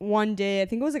one day, I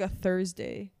think it was like a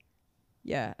Thursday.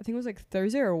 Yeah, I think it was like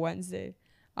Thursday or Wednesday.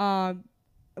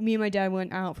 Me and my dad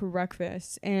went out for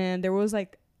breakfast, and there was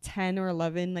like 10 or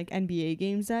 11 like NBA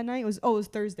games that night. It was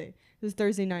Thursday. It was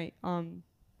Thursday night.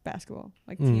 Basketball,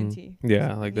 like TNT.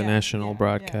 Yeah, like the national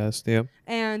broadcast. Yep.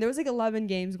 And there was like 11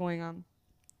 games going on.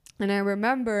 And I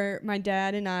remember my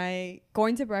dad and I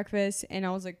going to breakfast, and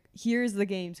I was like, "Here's the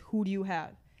games. Who do you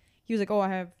have?" He was like, "Oh, I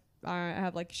have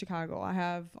like Chicago. I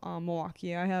have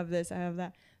Milwaukee. I have this. I have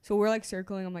that." So we're like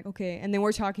circling. I'm like, "Okay," and then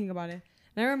we're talking about it.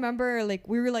 And I remember like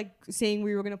we were like saying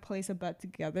we were gonna place a bet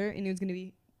together, and it was gonna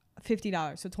be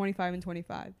 $50, so 25 and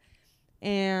 25.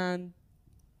 And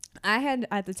I had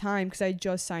at the time, because I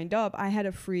just signed up, I had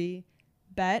a free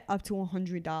bet up to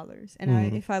 $100,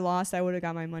 and if I lost, I would have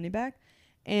got my money back.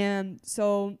 And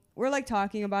so we're like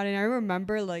talking about it, and I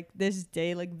remember like this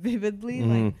day like vividly,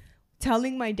 like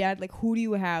telling my dad like, "Who do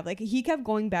you have?" Like he kept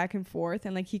going back and forth,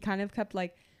 and like he kind of kept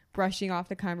like brushing off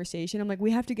the conversation. I'm like,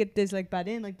 "We have to get this like bet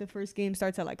in, like the first game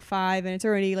starts at like 5 and it's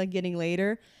already like getting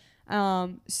later."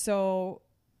 So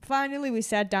finally we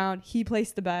sat down, he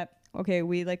placed the bet. Okay,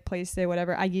 we like placed it,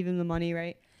 whatever. I gave him the money,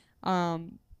 right?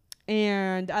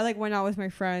 And I like went out with my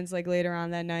friends like later on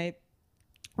that night.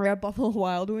 We're at Buffalo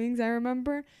Wild Wings, I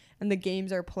remember, and the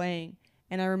games are playing.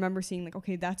 And I remember seeing like,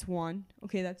 okay, that's 1.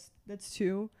 Okay, that's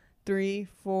 2, 3,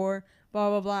 4, blah,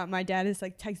 blah, blah. My dad is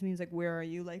like texting me. He's like, "Where are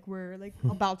you? Like, we're like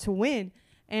about to win."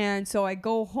 And so I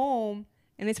go home,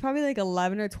 and it's probably like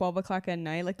 11 or 12 o'clock at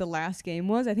night. Like the last game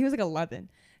was, I think it was like 11.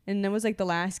 And it was like the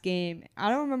last game. I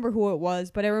don't remember who it was,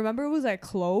 but I remember it was like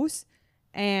close.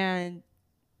 And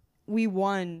we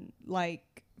won like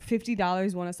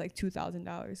 $50 won us like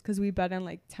 $2,000 because we bet on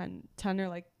like 10 or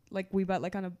like we bet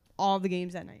like on all the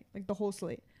games that night, like the whole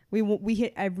slate. We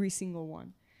hit every single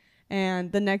one.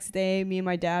 And the next day, me and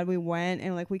my dad, we went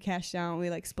and like we cashed out.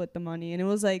 We like split the money, and it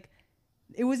was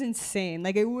insane.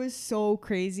 Like it was so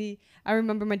crazy. I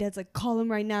remember my dad's like, "Call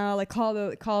him right now, like call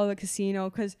the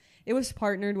casino," because it was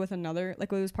partnered with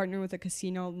a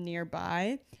casino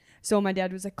nearby. So my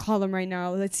dad was like, "Call him right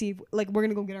now. Let's see, like we're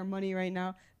gonna go get our money right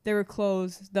now." They were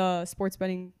closed. The sports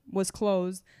betting was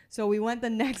closed. So we went the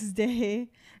next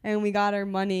day and we got our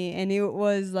money, and it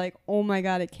was like, oh my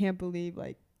God, I can't believe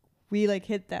like we like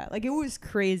hit that. Like it was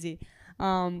crazy.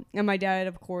 And my dad,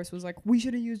 of course, was like, "We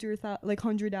should have used your like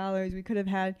 $100. We could have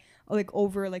had like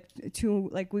over like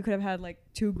we could have had like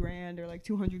 $2,000 or like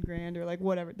 $200,000 or like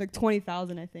whatever, like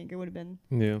 20,000. I think it would have been.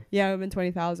 Yeah, it would have been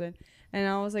 20,000. And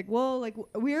I was like, well, like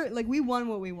we won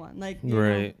what we won, like you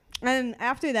know? And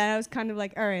after that, I was kind of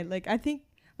like, all right, like I think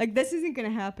like this isn't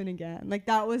gonna happen again. Like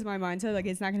that was my mindset. Like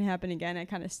it's not gonna happen again. I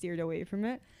kind of steered away from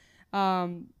it.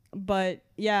 But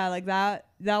yeah, like that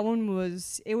one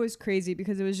was crazy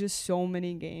because it was just so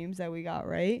many games that we got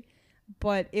right.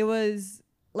 But it was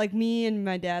like me and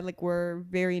my dad like were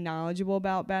very knowledgeable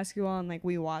about basketball, and like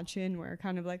we watch it, and we're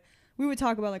kind of like we would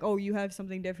talk about like, "Oh, you have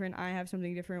something different, I have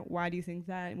something different. Why do you think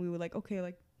that?" And we would like, "Okay,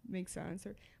 like makes sense."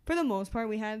 Or for the most part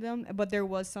we had them, but there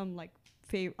was some like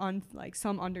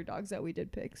some underdogs that we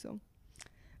did pick, so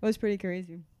it was pretty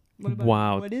crazy. What about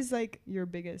wow. What is like your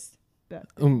biggest bet?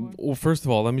 Well, first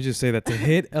of all, let me just say that to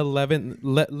hit 11,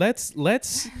 we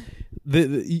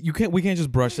can't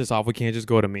just brush this off. We can't just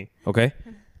go to me, okay?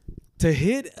 To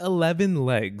hit 11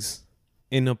 legs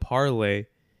in a parlay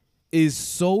is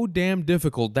so damn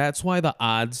difficult. That's why the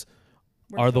odds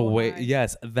are so the way. High.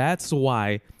 Yes, that's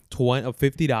why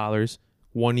 $50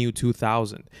 won you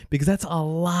 2,000, because that's a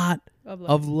lot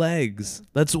of legs.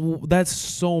 Yeah. That's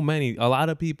so many. A lot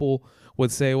of people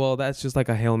would say, well, that's just like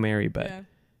a Hail Mary bet. Yeah.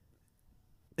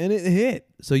 And it hit,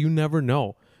 so you never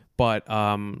know. But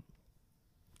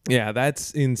yeah,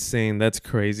 that's insane. That's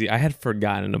crazy. I had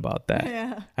forgotten about that.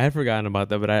 Yeah. I had forgotten about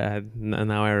that, but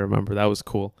now I remember. That was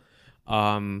cool.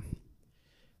 Damn,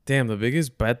 the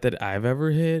biggest bet that I've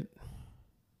ever hit,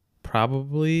 I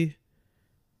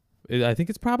think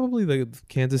it's probably the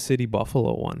Kansas City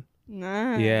Buffalo one.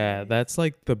 Nice. Yeah, that's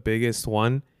like the biggest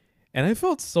one. And I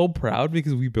felt so proud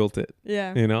because we built it.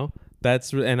 Yeah. You know?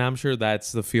 And I'm sure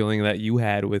that's the feeling that you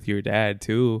had with your dad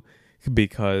too,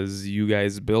 because you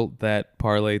guys built that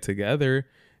parlay together,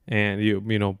 and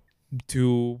you know,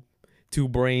 two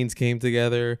brains came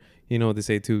together. You know, they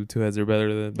say two heads are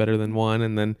better than one,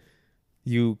 and then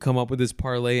you come up with this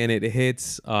parlay and it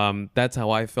hits. That's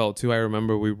how I felt too. I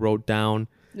remember we wrote down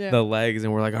the legs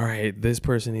and we're like, all right, this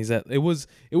person it was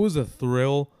a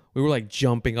thrill. We were like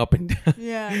jumping up and down.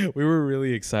 Yeah. We were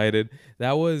really excited.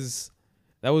 That was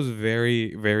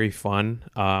very, very fun.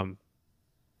 I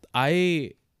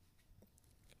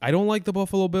don't like the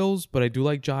Buffalo Bills, but I do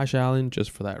like Josh Allen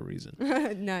just for that reason.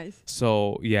 Nice.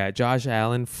 So yeah, Josh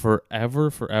Allen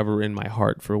forever in my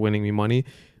heart for winning me money.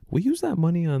 We used that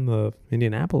money on the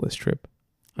Indianapolis trip,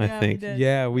 I think.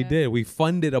 We did. We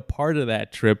funded a part of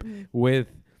that trip with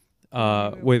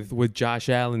Josh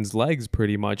Allen's legs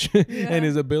pretty much and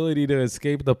his ability to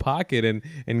escape the pocket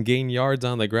and gain yards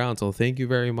on the ground. So thank you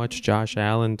very much, Josh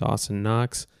Allen, Dawson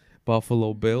Knox.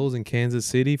 Buffalo Bills and Kansas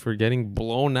City for getting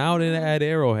blown out at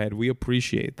Arrowhead. We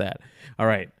appreciate that. All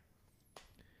right.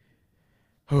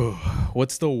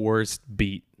 What's the worst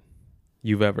beat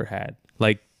you've ever had?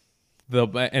 Like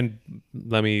and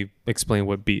let me explain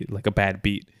what beat, like a bad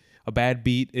beat. A bad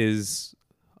beat is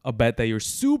a bet that you're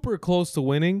super close to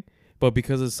winning, but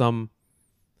because of some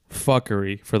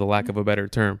fuckery, for the lack of a better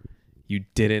term, you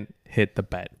didn't hit the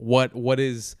bet. What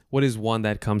is one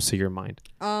that comes to your mind?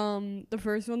 The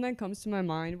first one that comes to my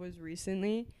mind was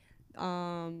recently.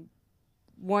 One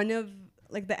of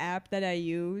like the app that I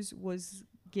use was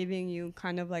giving you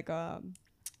kind of like a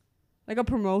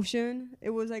promotion.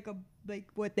 It was like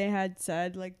what they had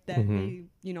said, like that they,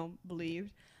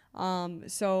 believed.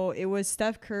 So it was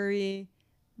Steph Curry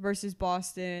versus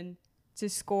Boston to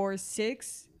score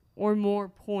 6 or more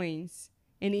points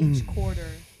in each quarter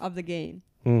of the game.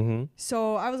 Mm-hmm.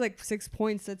 So I was like, 6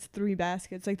 points, that's 3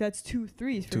 baskets. Like, that's 2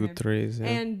 threes for him. 2 threes, yeah.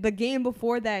 And the game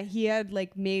before that, he had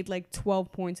like made like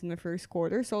 12 points in the first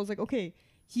quarter. So I was like, okay,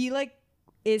 he like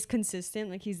is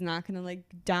consistent. Like, he's not gonna like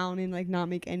down and like not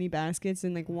make any baskets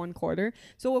in like one quarter.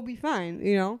 So we'll be fine,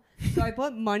 So I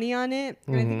put money on it.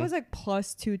 And I think it was like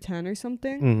plus 210 or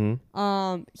something.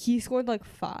 Mm-hmm. He scored like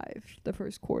 5 the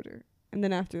first quarter. And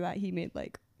then after that,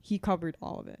 he covered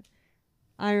all of it.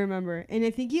 I remember. And I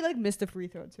think he like missed a free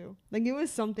throw too. Like, it was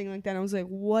something like that. I was like,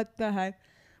 what the heck?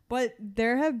 But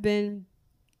there have been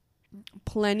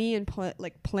plenty of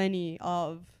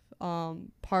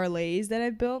parlays that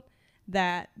I've built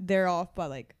that they're off by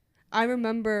like, I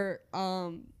remember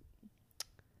I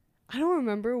don't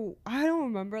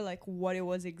remember like what it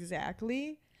was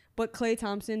exactly, but Klay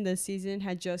Thompson this season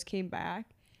had just came back.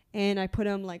 And I put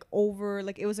him like over,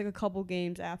 like it was like a couple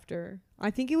games after.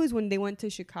 I think it was when they went to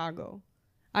Chicago.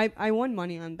 I won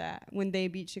money on that when they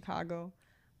beat Chicago.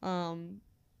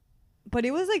 But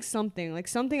it was like something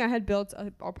I had built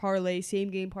a parlay,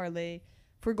 same game parlay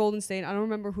for Golden State. I don't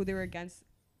remember who they were against.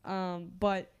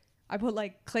 But I put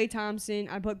like Klay Thompson.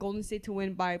 I put Golden State to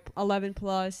win by 11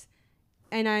 plus.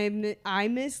 And I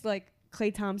missed like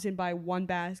Klay Thompson by 1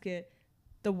 basket.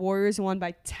 The Warriors won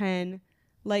by 10.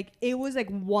 Like, it was like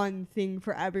one thing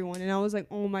for everyone. And I was like,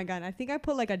 oh my God. I think I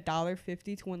put like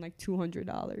 $1.50 to win like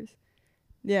 $200.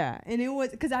 Yeah. And it was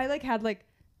because I like had like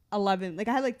 11, like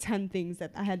I had like 10 things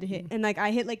that I had to hit. And like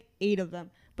I hit like 8 of them.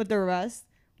 But the rest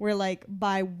were like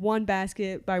by 1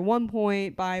 basket, by 1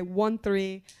 point, by 1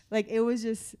 3. Like, it was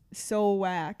just so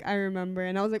whack. I remember.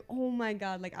 And I was like, oh my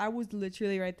God. Like, I was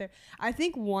literally right there. I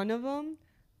think one of them,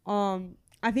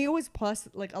 I think it was plus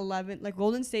like 11, like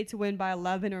Golden State to win by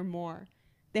 11 or more.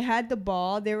 They had the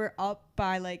ball. They were up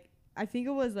by like, I think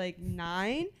it was like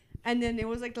 9. And then it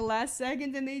was like the last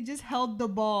second and they just held the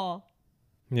ball.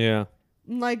 Yeah.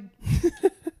 Like,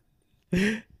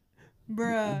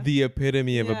 bruh. The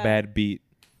epitome of a bad beat.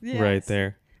 Yes. Right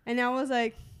there. And I was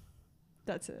like,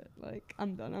 that's it. Like,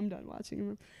 I'm done watching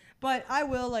them. But I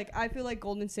feel like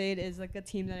Golden State is like a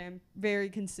team that I'm very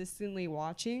consistently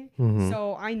watching. Mm-hmm.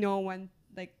 So I know when,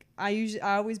 like, I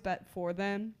always bet for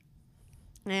them.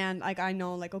 And like, I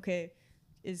know like, okay,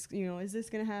 is this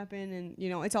going to happen? And,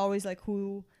 it's always like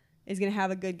who is going to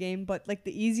have a good game. But like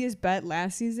the easiest bet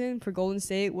last season for Golden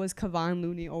State was Kevon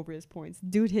Looney over his points.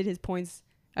 Dude hit his points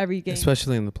every game.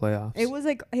 Especially in the playoffs. It was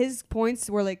like his points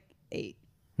were like 8.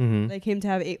 Mm-hmm. Like him to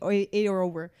have 8 or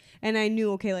over. And I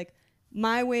knew, okay, like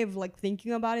my way of like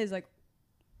thinking about it is like,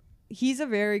 he's a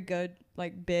very good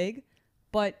like big.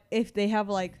 But if they have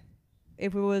like,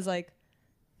 if it was like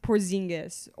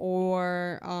Porzingis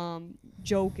or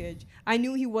Jokic, I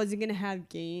knew he wasn't gonna have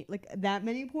like that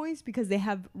many points because they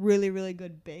have really, really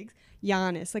good bigs.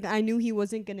 Giannis, like I knew he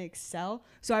wasn't gonna excel,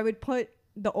 so I would put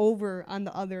the over on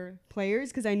the other players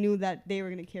because I knew that they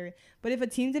were gonna carry it. But if a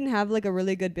team didn't have like a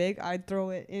really good big, I'd throw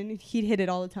it in. He'd hit it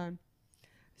all the time.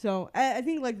 So I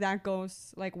think like that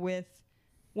goes like with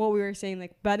what we were saying,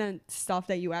 like bet on stuff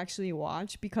that you actually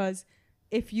watch, because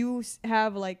if you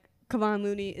have like Kevon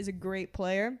Looney is a great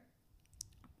player,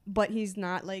 but he's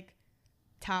not like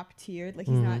top tiered. Like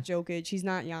he's not Jokic, he's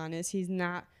not Giannis, he's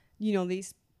not,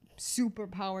 these super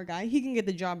power guy. He can get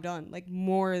the job done, like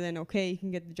more than okay. He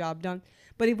can get the job done.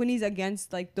 But when he's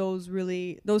against like those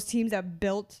teams that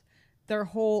built their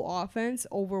whole offense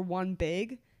over one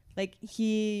big, like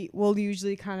he will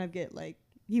usually kind of get like,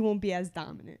 he won't be as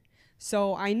dominant.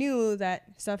 So I knew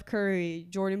that Steph Curry,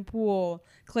 Jordan Poole,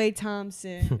 Klay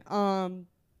Thompson,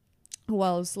 who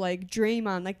else? Like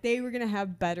Draymond, like they were gonna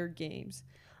have better games.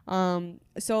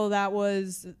 So that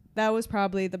was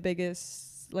probably the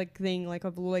biggest like thing like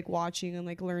of like watching and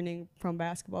like learning from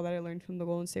basketball that I learned from the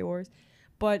Golden State Warriors.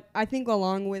 But I think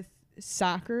along with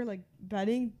soccer, like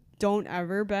betting, don't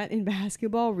ever bet in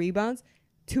basketball rebounds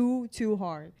too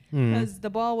hard Mm. because the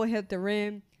ball will hit the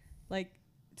rim, like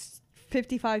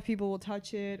 55 people will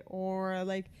touch it, or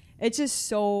like it's just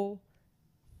so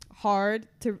hard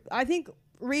to. I think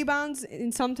rebounds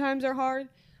and sometimes are hard.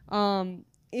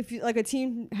 If you, like a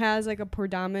team has like a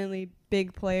predominantly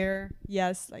big player,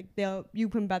 yes, like you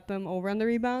can bet them over on the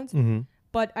rebounds. Mm-hmm.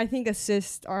 But I think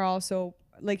assists are also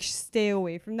like stay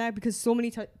away from that because so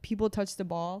many people touch the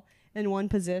ball in one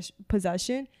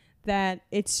possession that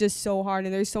it's just so hard.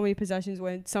 And there's so many possessions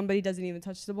when somebody doesn't even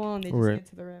touch the ball and they just Right. get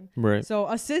to the rim. Right. So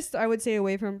assists, I would say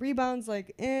away from rebounds.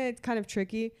 Like it's kind of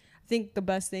tricky. I think the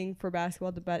best thing for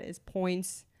basketball to bet is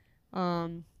points,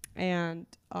 and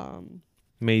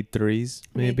Made threes,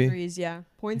 maybe. made threes. Yeah,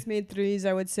 points made threes.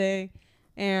 I would say,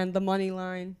 and the money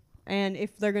line. And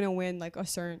if they're gonna win, like a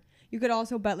certain. You could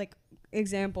also bet, like,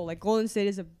 example, like Golden State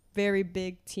is a very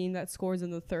big team that scores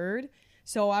in the third.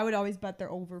 So I would always bet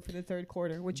they're over for the third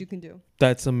quarter, which you can do.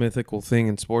 That's a mythical thing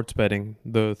in sports betting.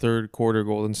 The third quarter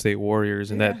Golden State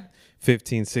Warriors and that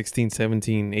 15, 16,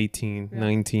 17, 18,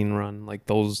 19 run. Like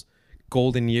those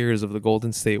golden years of the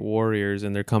Golden State Warriors,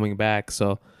 and they're coming back.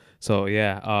 So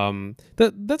yeah.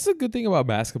 That's the good thing about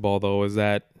basketball, though, is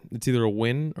that it's either a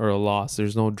win or a loss.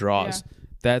 There's no draws. Yeah.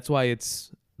 That's why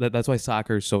that's why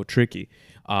soccer is so tricky.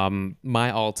 My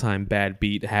all-time bad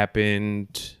beat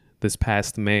happened this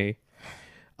past May.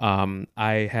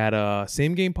 I had a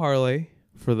same game parlay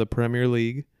for the Premier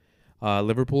League.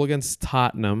 Liverpool against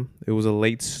Tottenham. It was a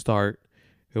late start.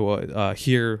 It was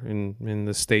here in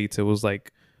the States. It was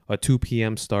like a 2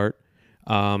 p.m. start.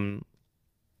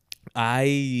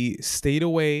 I stayed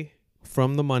away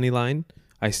from the money line.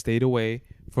 I stayed away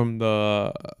from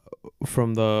the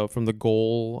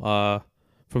goal,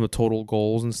 from the total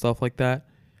goals and stuff like that.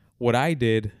 What I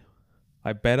did,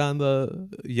 I bet on the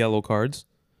yellow cards,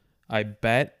 I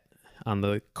bet on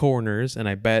the corners, and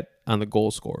I bet on the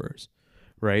goal scorers,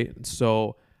 right?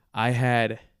 So I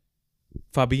had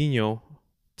Fabinho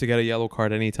to get a yellow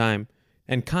card anytime,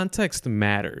 and context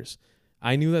matters.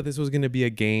 I knew that this was going to be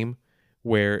a game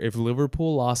where if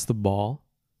Liverpool lost the ball,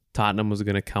 Tottenham was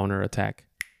going to counterattack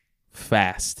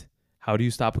fast. How do you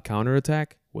stop a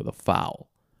counterattack? With a foul.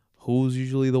 Who's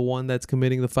usually the one that's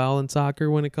committing the foul in soccer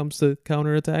when it comes to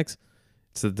counterattacks?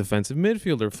 It's the defensive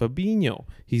midfielder, Fabinho.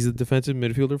 He's the defensive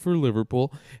midfielder for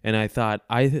Liverpool. And I thought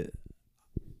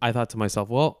to myself,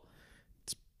 well,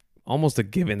 it's almost a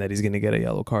given that he's going to get a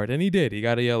yellow card. And he did. He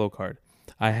got a yellow card.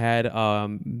 I had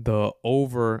the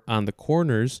over on the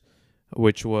corners,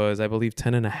 which was, I believe,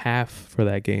 10.5 for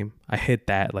that game. I hit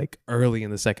that like early in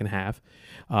the second half.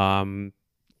 I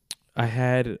think I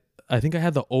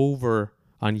had the over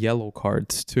on yellow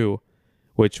cards too,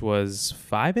 which was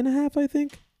 5.5, I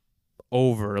think.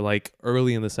 Over like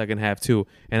early in the second half too.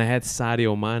 And I had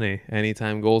Sadio Mane,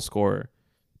 anytime goal scorer.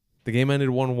 The game ended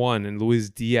 1-1 and Luis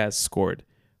Diaz scored.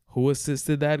 Who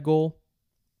assisted that goal?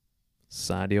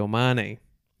 Sadio Mane.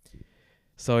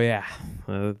 So yeah,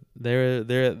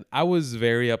 I was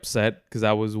very upset because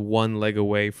I was one leg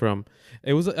away from.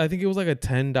 I think it was like a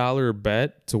 $10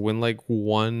 bet to win like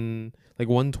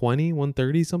 120,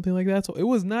 130, something like that. So it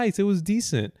was nice. It was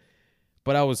decent.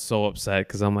 But I was so upset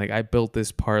because I'm like, I built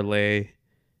this parlay.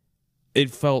 It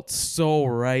felt so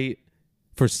right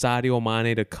for Sadio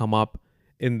Mane to come up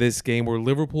in this game where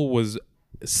Liverpool was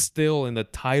still in the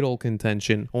title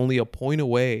contention, only a point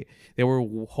away. They were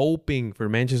hoping for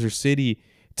Manchester City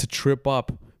to trip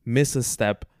up, miss a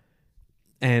step,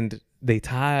 and they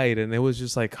tied. And it was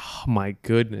just like, oh my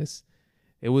goodness.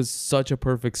 It was such a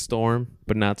perfect storm,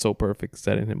 but not so perfect because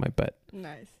I didn't hit my bet.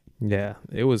 Nice. Yeah,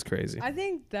 it was crazy. I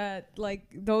think that like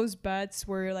those bets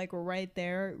were like right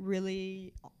there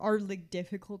really are like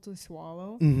difficult to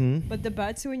swallow. Mm-hmm. But the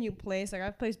bets when you place, like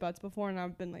I've placed bets before and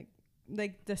I've been like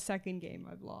the second game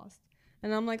I've lost.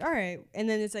 And I'm like, all right. And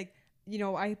then it's like, you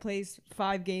know, I placed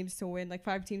 5 games to win, like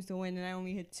 5 teams to win, and I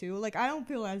only hit 2. Like I don't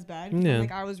feel as bad. Yeah.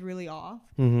 Like I was really off.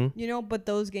 Mm-hmm. You know, but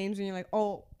those games when you're like,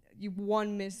 oh, you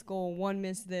one missed goal, one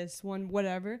missed this, one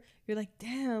whatever, you're like,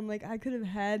 damn, like I could have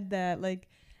had that, like.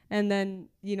 And then,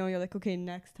 you know, you're like, okay,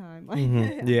 next time.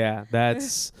 Mm-hmm. Yeah,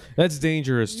 that's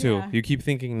dangerous too. Yeah. You keep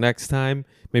thinking next time,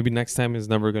 maybe next time is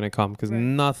never going to come because Right.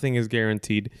 nothing is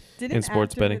guaranteed in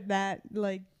sports betting. That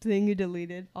like thing you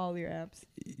deleted all your apps,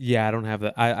 Yeah, I don't have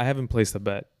that. I haven't placed a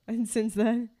bet. and since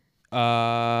then,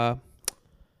 No,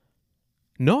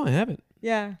 I haven't.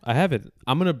 yeah, I haven't.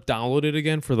 I'm going to download it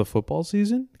again for the football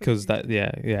season because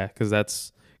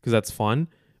that's fun.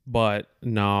 But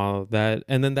no,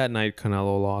 and then that night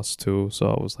Canelo lost too, so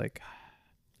I was like,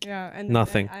 yeah, and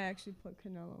Nothing. I actually put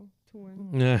Canelo to win.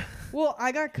 yeah. Well,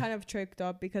 I got kind of tricked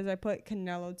up because I put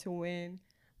Canelo to win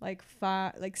like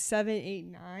 7, 8,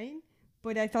 9,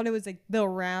 but I thought it was like the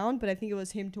round, but I think it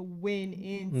was him to win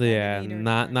in. Yeah, 7, 8, or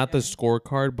not 9, the yeah.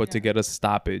 scorecard, but to Yeah. get a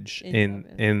stoppage In in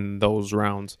 7. those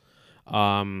rounds.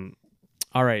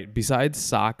 All right. Besides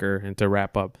soccer, and to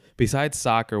wrap up, besides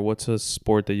soccer, what's a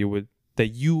sport that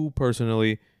you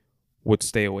personally would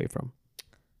stay away from?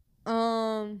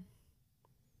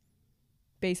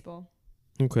 Baseball.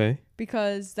 Okay.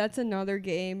 Because that's another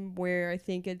game where I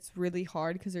think it's really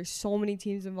hard because there's so many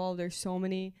teams involved. There's so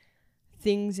many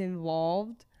things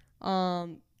involved.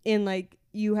 And like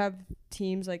you have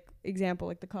teams like example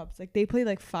like the Cubs, like they play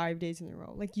like 5 days in a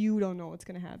row. Like you don't know what's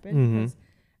gonna happen because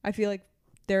I feel like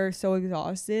they're so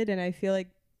exhausted, and I feel like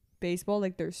baseball,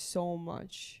 like there's so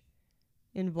much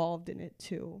involved in it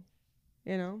too,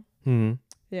 you know. Mm-hmm.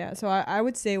 Yeah, so I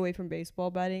would stay away from baseball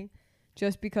betting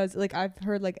just because like I've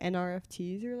heard like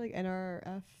NRFTs or like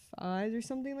NRFIs or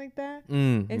something like that.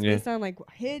 It's Yeah. based on like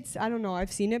hits. I don't know.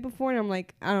 I've seen it before and I'm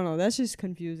like, I don't know. That's just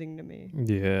confusing to me.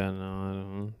 Yeah. No, I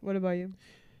don't know. What about you?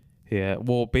 Yeah.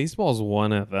 Well, baseball's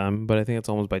one of them, but I think it's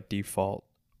almost by default.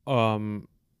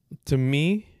 To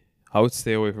me, I would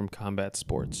stay away from combat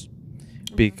sports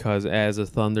because as a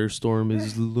thunderstorm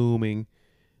is looming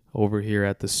over here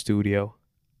at the studio,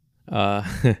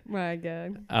 My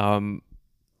God.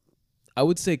 I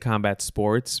would say combat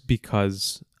sports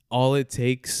because all it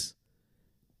takes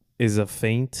is a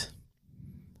feint,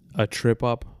 a trip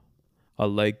up, a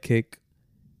leg kick,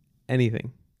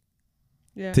 anything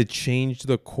Yeah. to change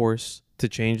the course, to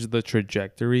change the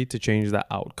trajectory, to change the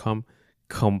outcome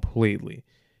completely.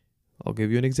 I'll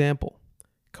give you an example.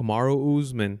 Kamaru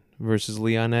Usman versus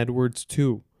Leon Edwards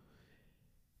 2.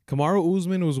 Kamaru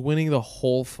Usman was winning the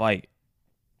whole fight.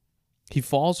 He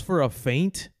falls for a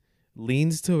feint,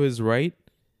 leans to his right,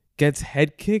 gets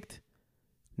head kicked,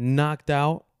 knocked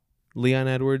out. Leon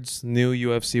Edwards, new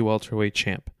UFC welterweight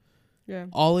champ. Yeah.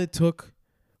 All it took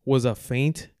was a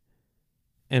feint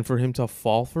and for him to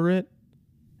fall for it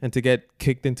and to get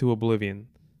kicked into oblivion.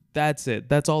 That's it.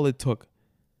 That's all it took.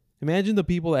 Imagine the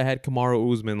people that had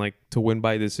Kamaru Usman like to win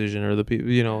by decision, or the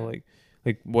people,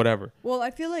 like whatever. Well,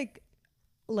 I feel like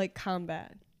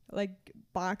combat, like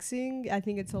boxing, I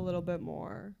think it's a little bit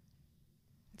more.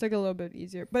 It's like a little bit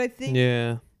easier, but I think.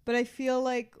 Yeah. But I feel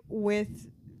like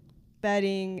with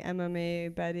betting,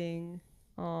 MMA, betting,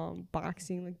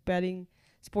 boxing, like betting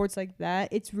sports like that,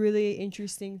 it's really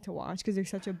interesting to watch because there's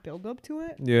such a build up to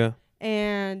it, Yeah.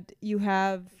 and you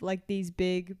have like these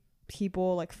big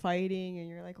people like fighting, and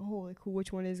you're like, oh, like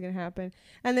which one is gonna happen?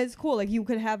 And it's cool. Like you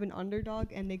could have an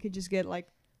underdog, and they could just get like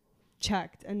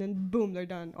checked, and then boom, they're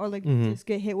done, or like just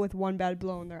get hit with one bad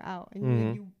blow and they're out, and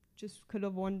like, you just could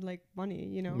have won like money,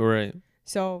 you know? Right.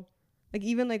 So. Like,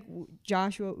 even, like,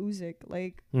 Joshua Usyk,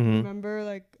 like, remember,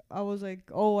 like, I was like,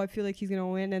 oh, I feel like he's going to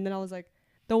win. And then I was like,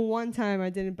 the one time I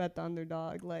didn't bet the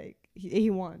underdog, like, he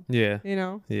won. Yeah. You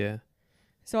know? Yeah.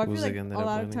 So I feel Usyk like ended a up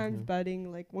lot of winning, times yeah.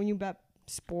 betting, like, when you bet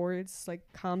sports, like,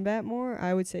 combat more,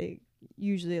 I would say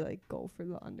usually, like, go for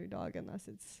the underdog unless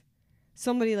it's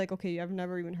somebody, like, okay, I've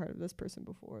never even heard of this person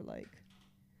before. Like,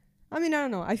 I mean, I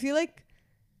don't know. I feel like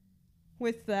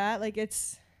with that, like,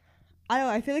 it's...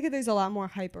 I feel like there's a lot more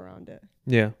hype around it.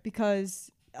 Yeah.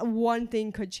 Because one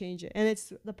thing could change it, and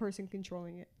it's the person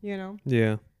controlling it, you know?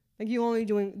 Yeah. Like, you only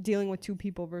dealing with 2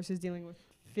 people versus dealing with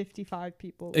 55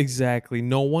 people. Exactly.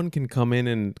 No one can come in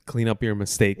and clean up your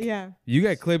mistake. Yeah. You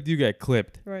get clipped, you get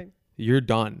clipped. Right. You're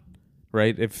done.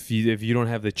 Right? If you don't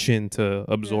have the chin to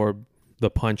absorb the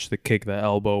punch, the kick, the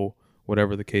elbow,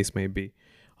 whatever the case may be.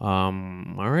 All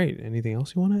right. Anything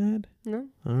else you want to add? No?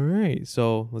 All right.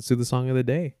 So let's do the song of the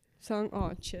day. Song?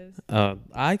 Oh, chiz.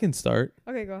 I can start.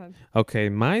 Okay, go ahead. Okay,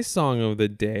 my song of the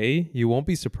day, you won't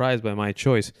be surprised by my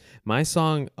choice. My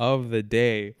song of the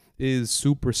day is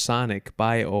Supersonic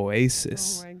by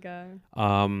Oasis. Oh my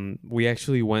God. We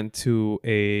actually went to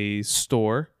a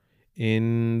store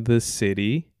in the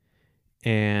city,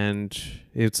 and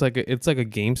it's like a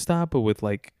GameStop, but with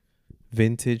like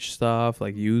vintage stuff,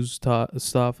 like used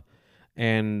stuff.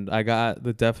 And I got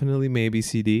the Definitely Maybe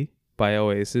CD by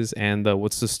Oasis and the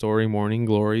What's the Story Morning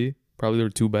Glory, probably their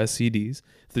 2 best CDs,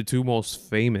 the 2 most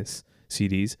famous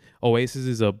CDs. Oasis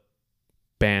is a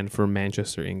band from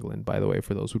Manchester, England, by the way,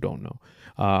 for those who don't know.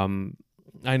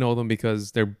 I know them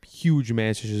because they're huge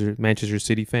Manchester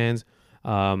City fans.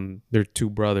 They're 2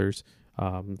 brothers,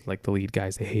 like the lead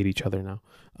guys. They hate each other now.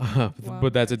 Wow.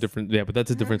 But that's a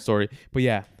different story. But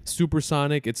yeah,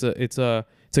 Supersonic, it's a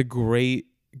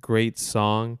great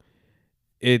song.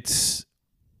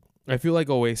 I feel like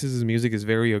Oasis's music is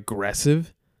very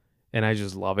aggressive, and I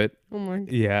just love it. Oh my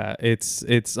God. Yeah,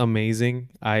 it's amazing.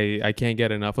 I can't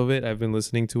get enough of it. I've been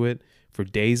listening to it for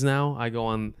days now. I go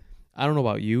on. I don't know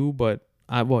about you, but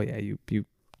you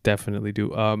definitely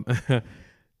do.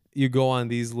 You go on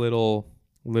these little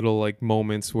like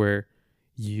moments where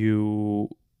you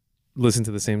listen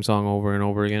to the same song over and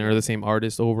over again, or the same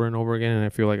artist over and over again, and I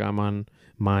feel like I'm on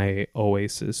my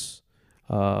Oasis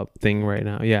thing right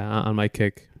now. Yeah, on my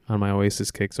kick, on my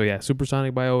Oasis kick. So yeah,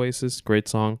 Supersonic by Oasis, great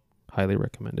song, highly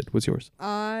recommended. What's yours?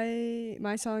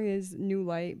 My song is New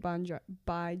Light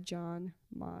by John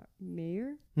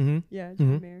Mayer. Mm-hmm. Yeah, John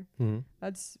Mm-hmm. Mayer. Mm-hmm.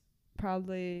 That's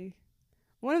probably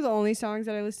one of the only songs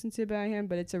that I listen to by him,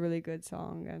 but it's a really good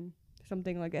song, and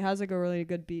something like it has like a really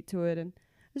good beat to it, and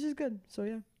it's just good. So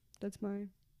yeah, that's my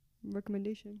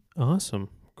recommendation. Awesome.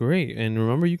 Great. And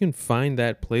remember, you can find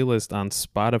that playlist on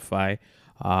Spotify.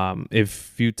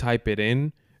 If you type it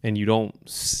in and you don't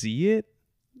see it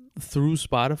through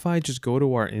Spotify, just go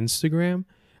to our Instagram,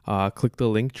 click the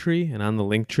link tree, and on the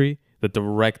link tree, the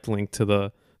direct link to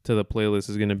the playlist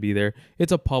is going to be there.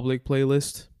 It's a public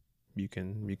playlist. You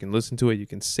can listen to it, you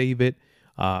can save it,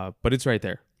 but it's right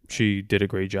there. She did a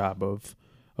great job of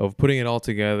putting it all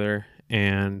together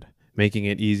and making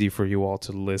it easy for you all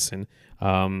to listen.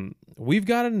 We've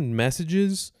gotten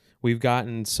messages. We've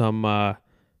gotten some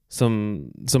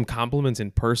compliments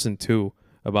in person too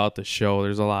about the show.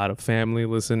 There's a lot of family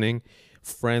listening,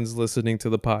 friends listening to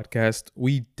the podcast.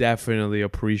 We definitely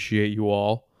appreciate you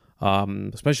all,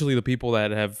 especially the people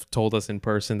that have told us in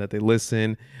person that they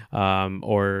listen,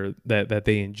 or that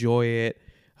they enjoy it.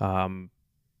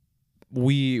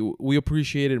 We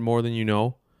appreciate it more than you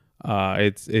know.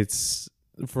 It's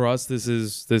for us, this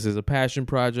is a passion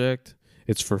project.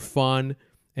 It's for fun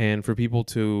and for people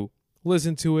to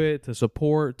listen to it, to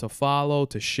support, to follow,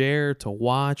 to share, to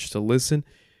watch, to listen.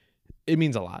 It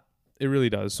means a lot. It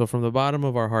really does. So from the bottom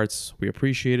of our hearts, we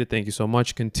appreciate it. Thank you so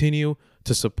much. Continue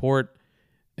to support.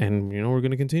 And, we're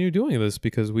going to continue doing this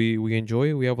because we enjoy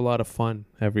it. We have a lot of fun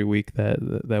every week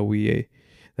that we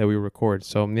record.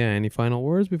 So, yeah, any final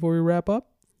words before we wrap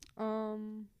up?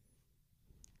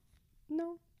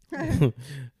 No.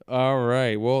 All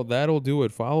right. Well, that'll do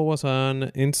it. Follow us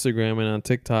on Instagram and on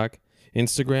TikTok.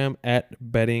 Instagram at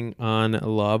Betting on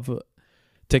Love.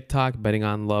 TikTok, Betting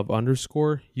on Love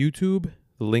 _. YouTube,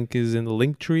 the link is in the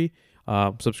link tree.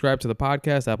 Subscribe to the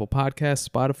podcast, Apple Podcasts,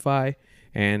 Spotify.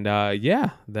 And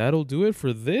yeah, that'll do it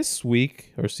for this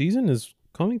week. Our season is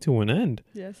coming to an end.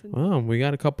 Yes. Wow, we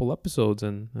got a couple episodes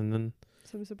and then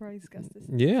some surprise guests.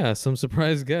 Yeah, some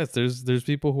surprise guests. There's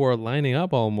people who are lining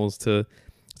up almost to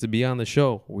be on the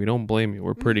show. We don't blame you.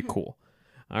 We're pretty cool.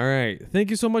 All right. Thank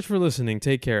you so much for listening.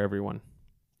 Take care, everyone.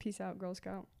 Peace out, Girl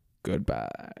Scout.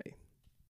 Goodbye.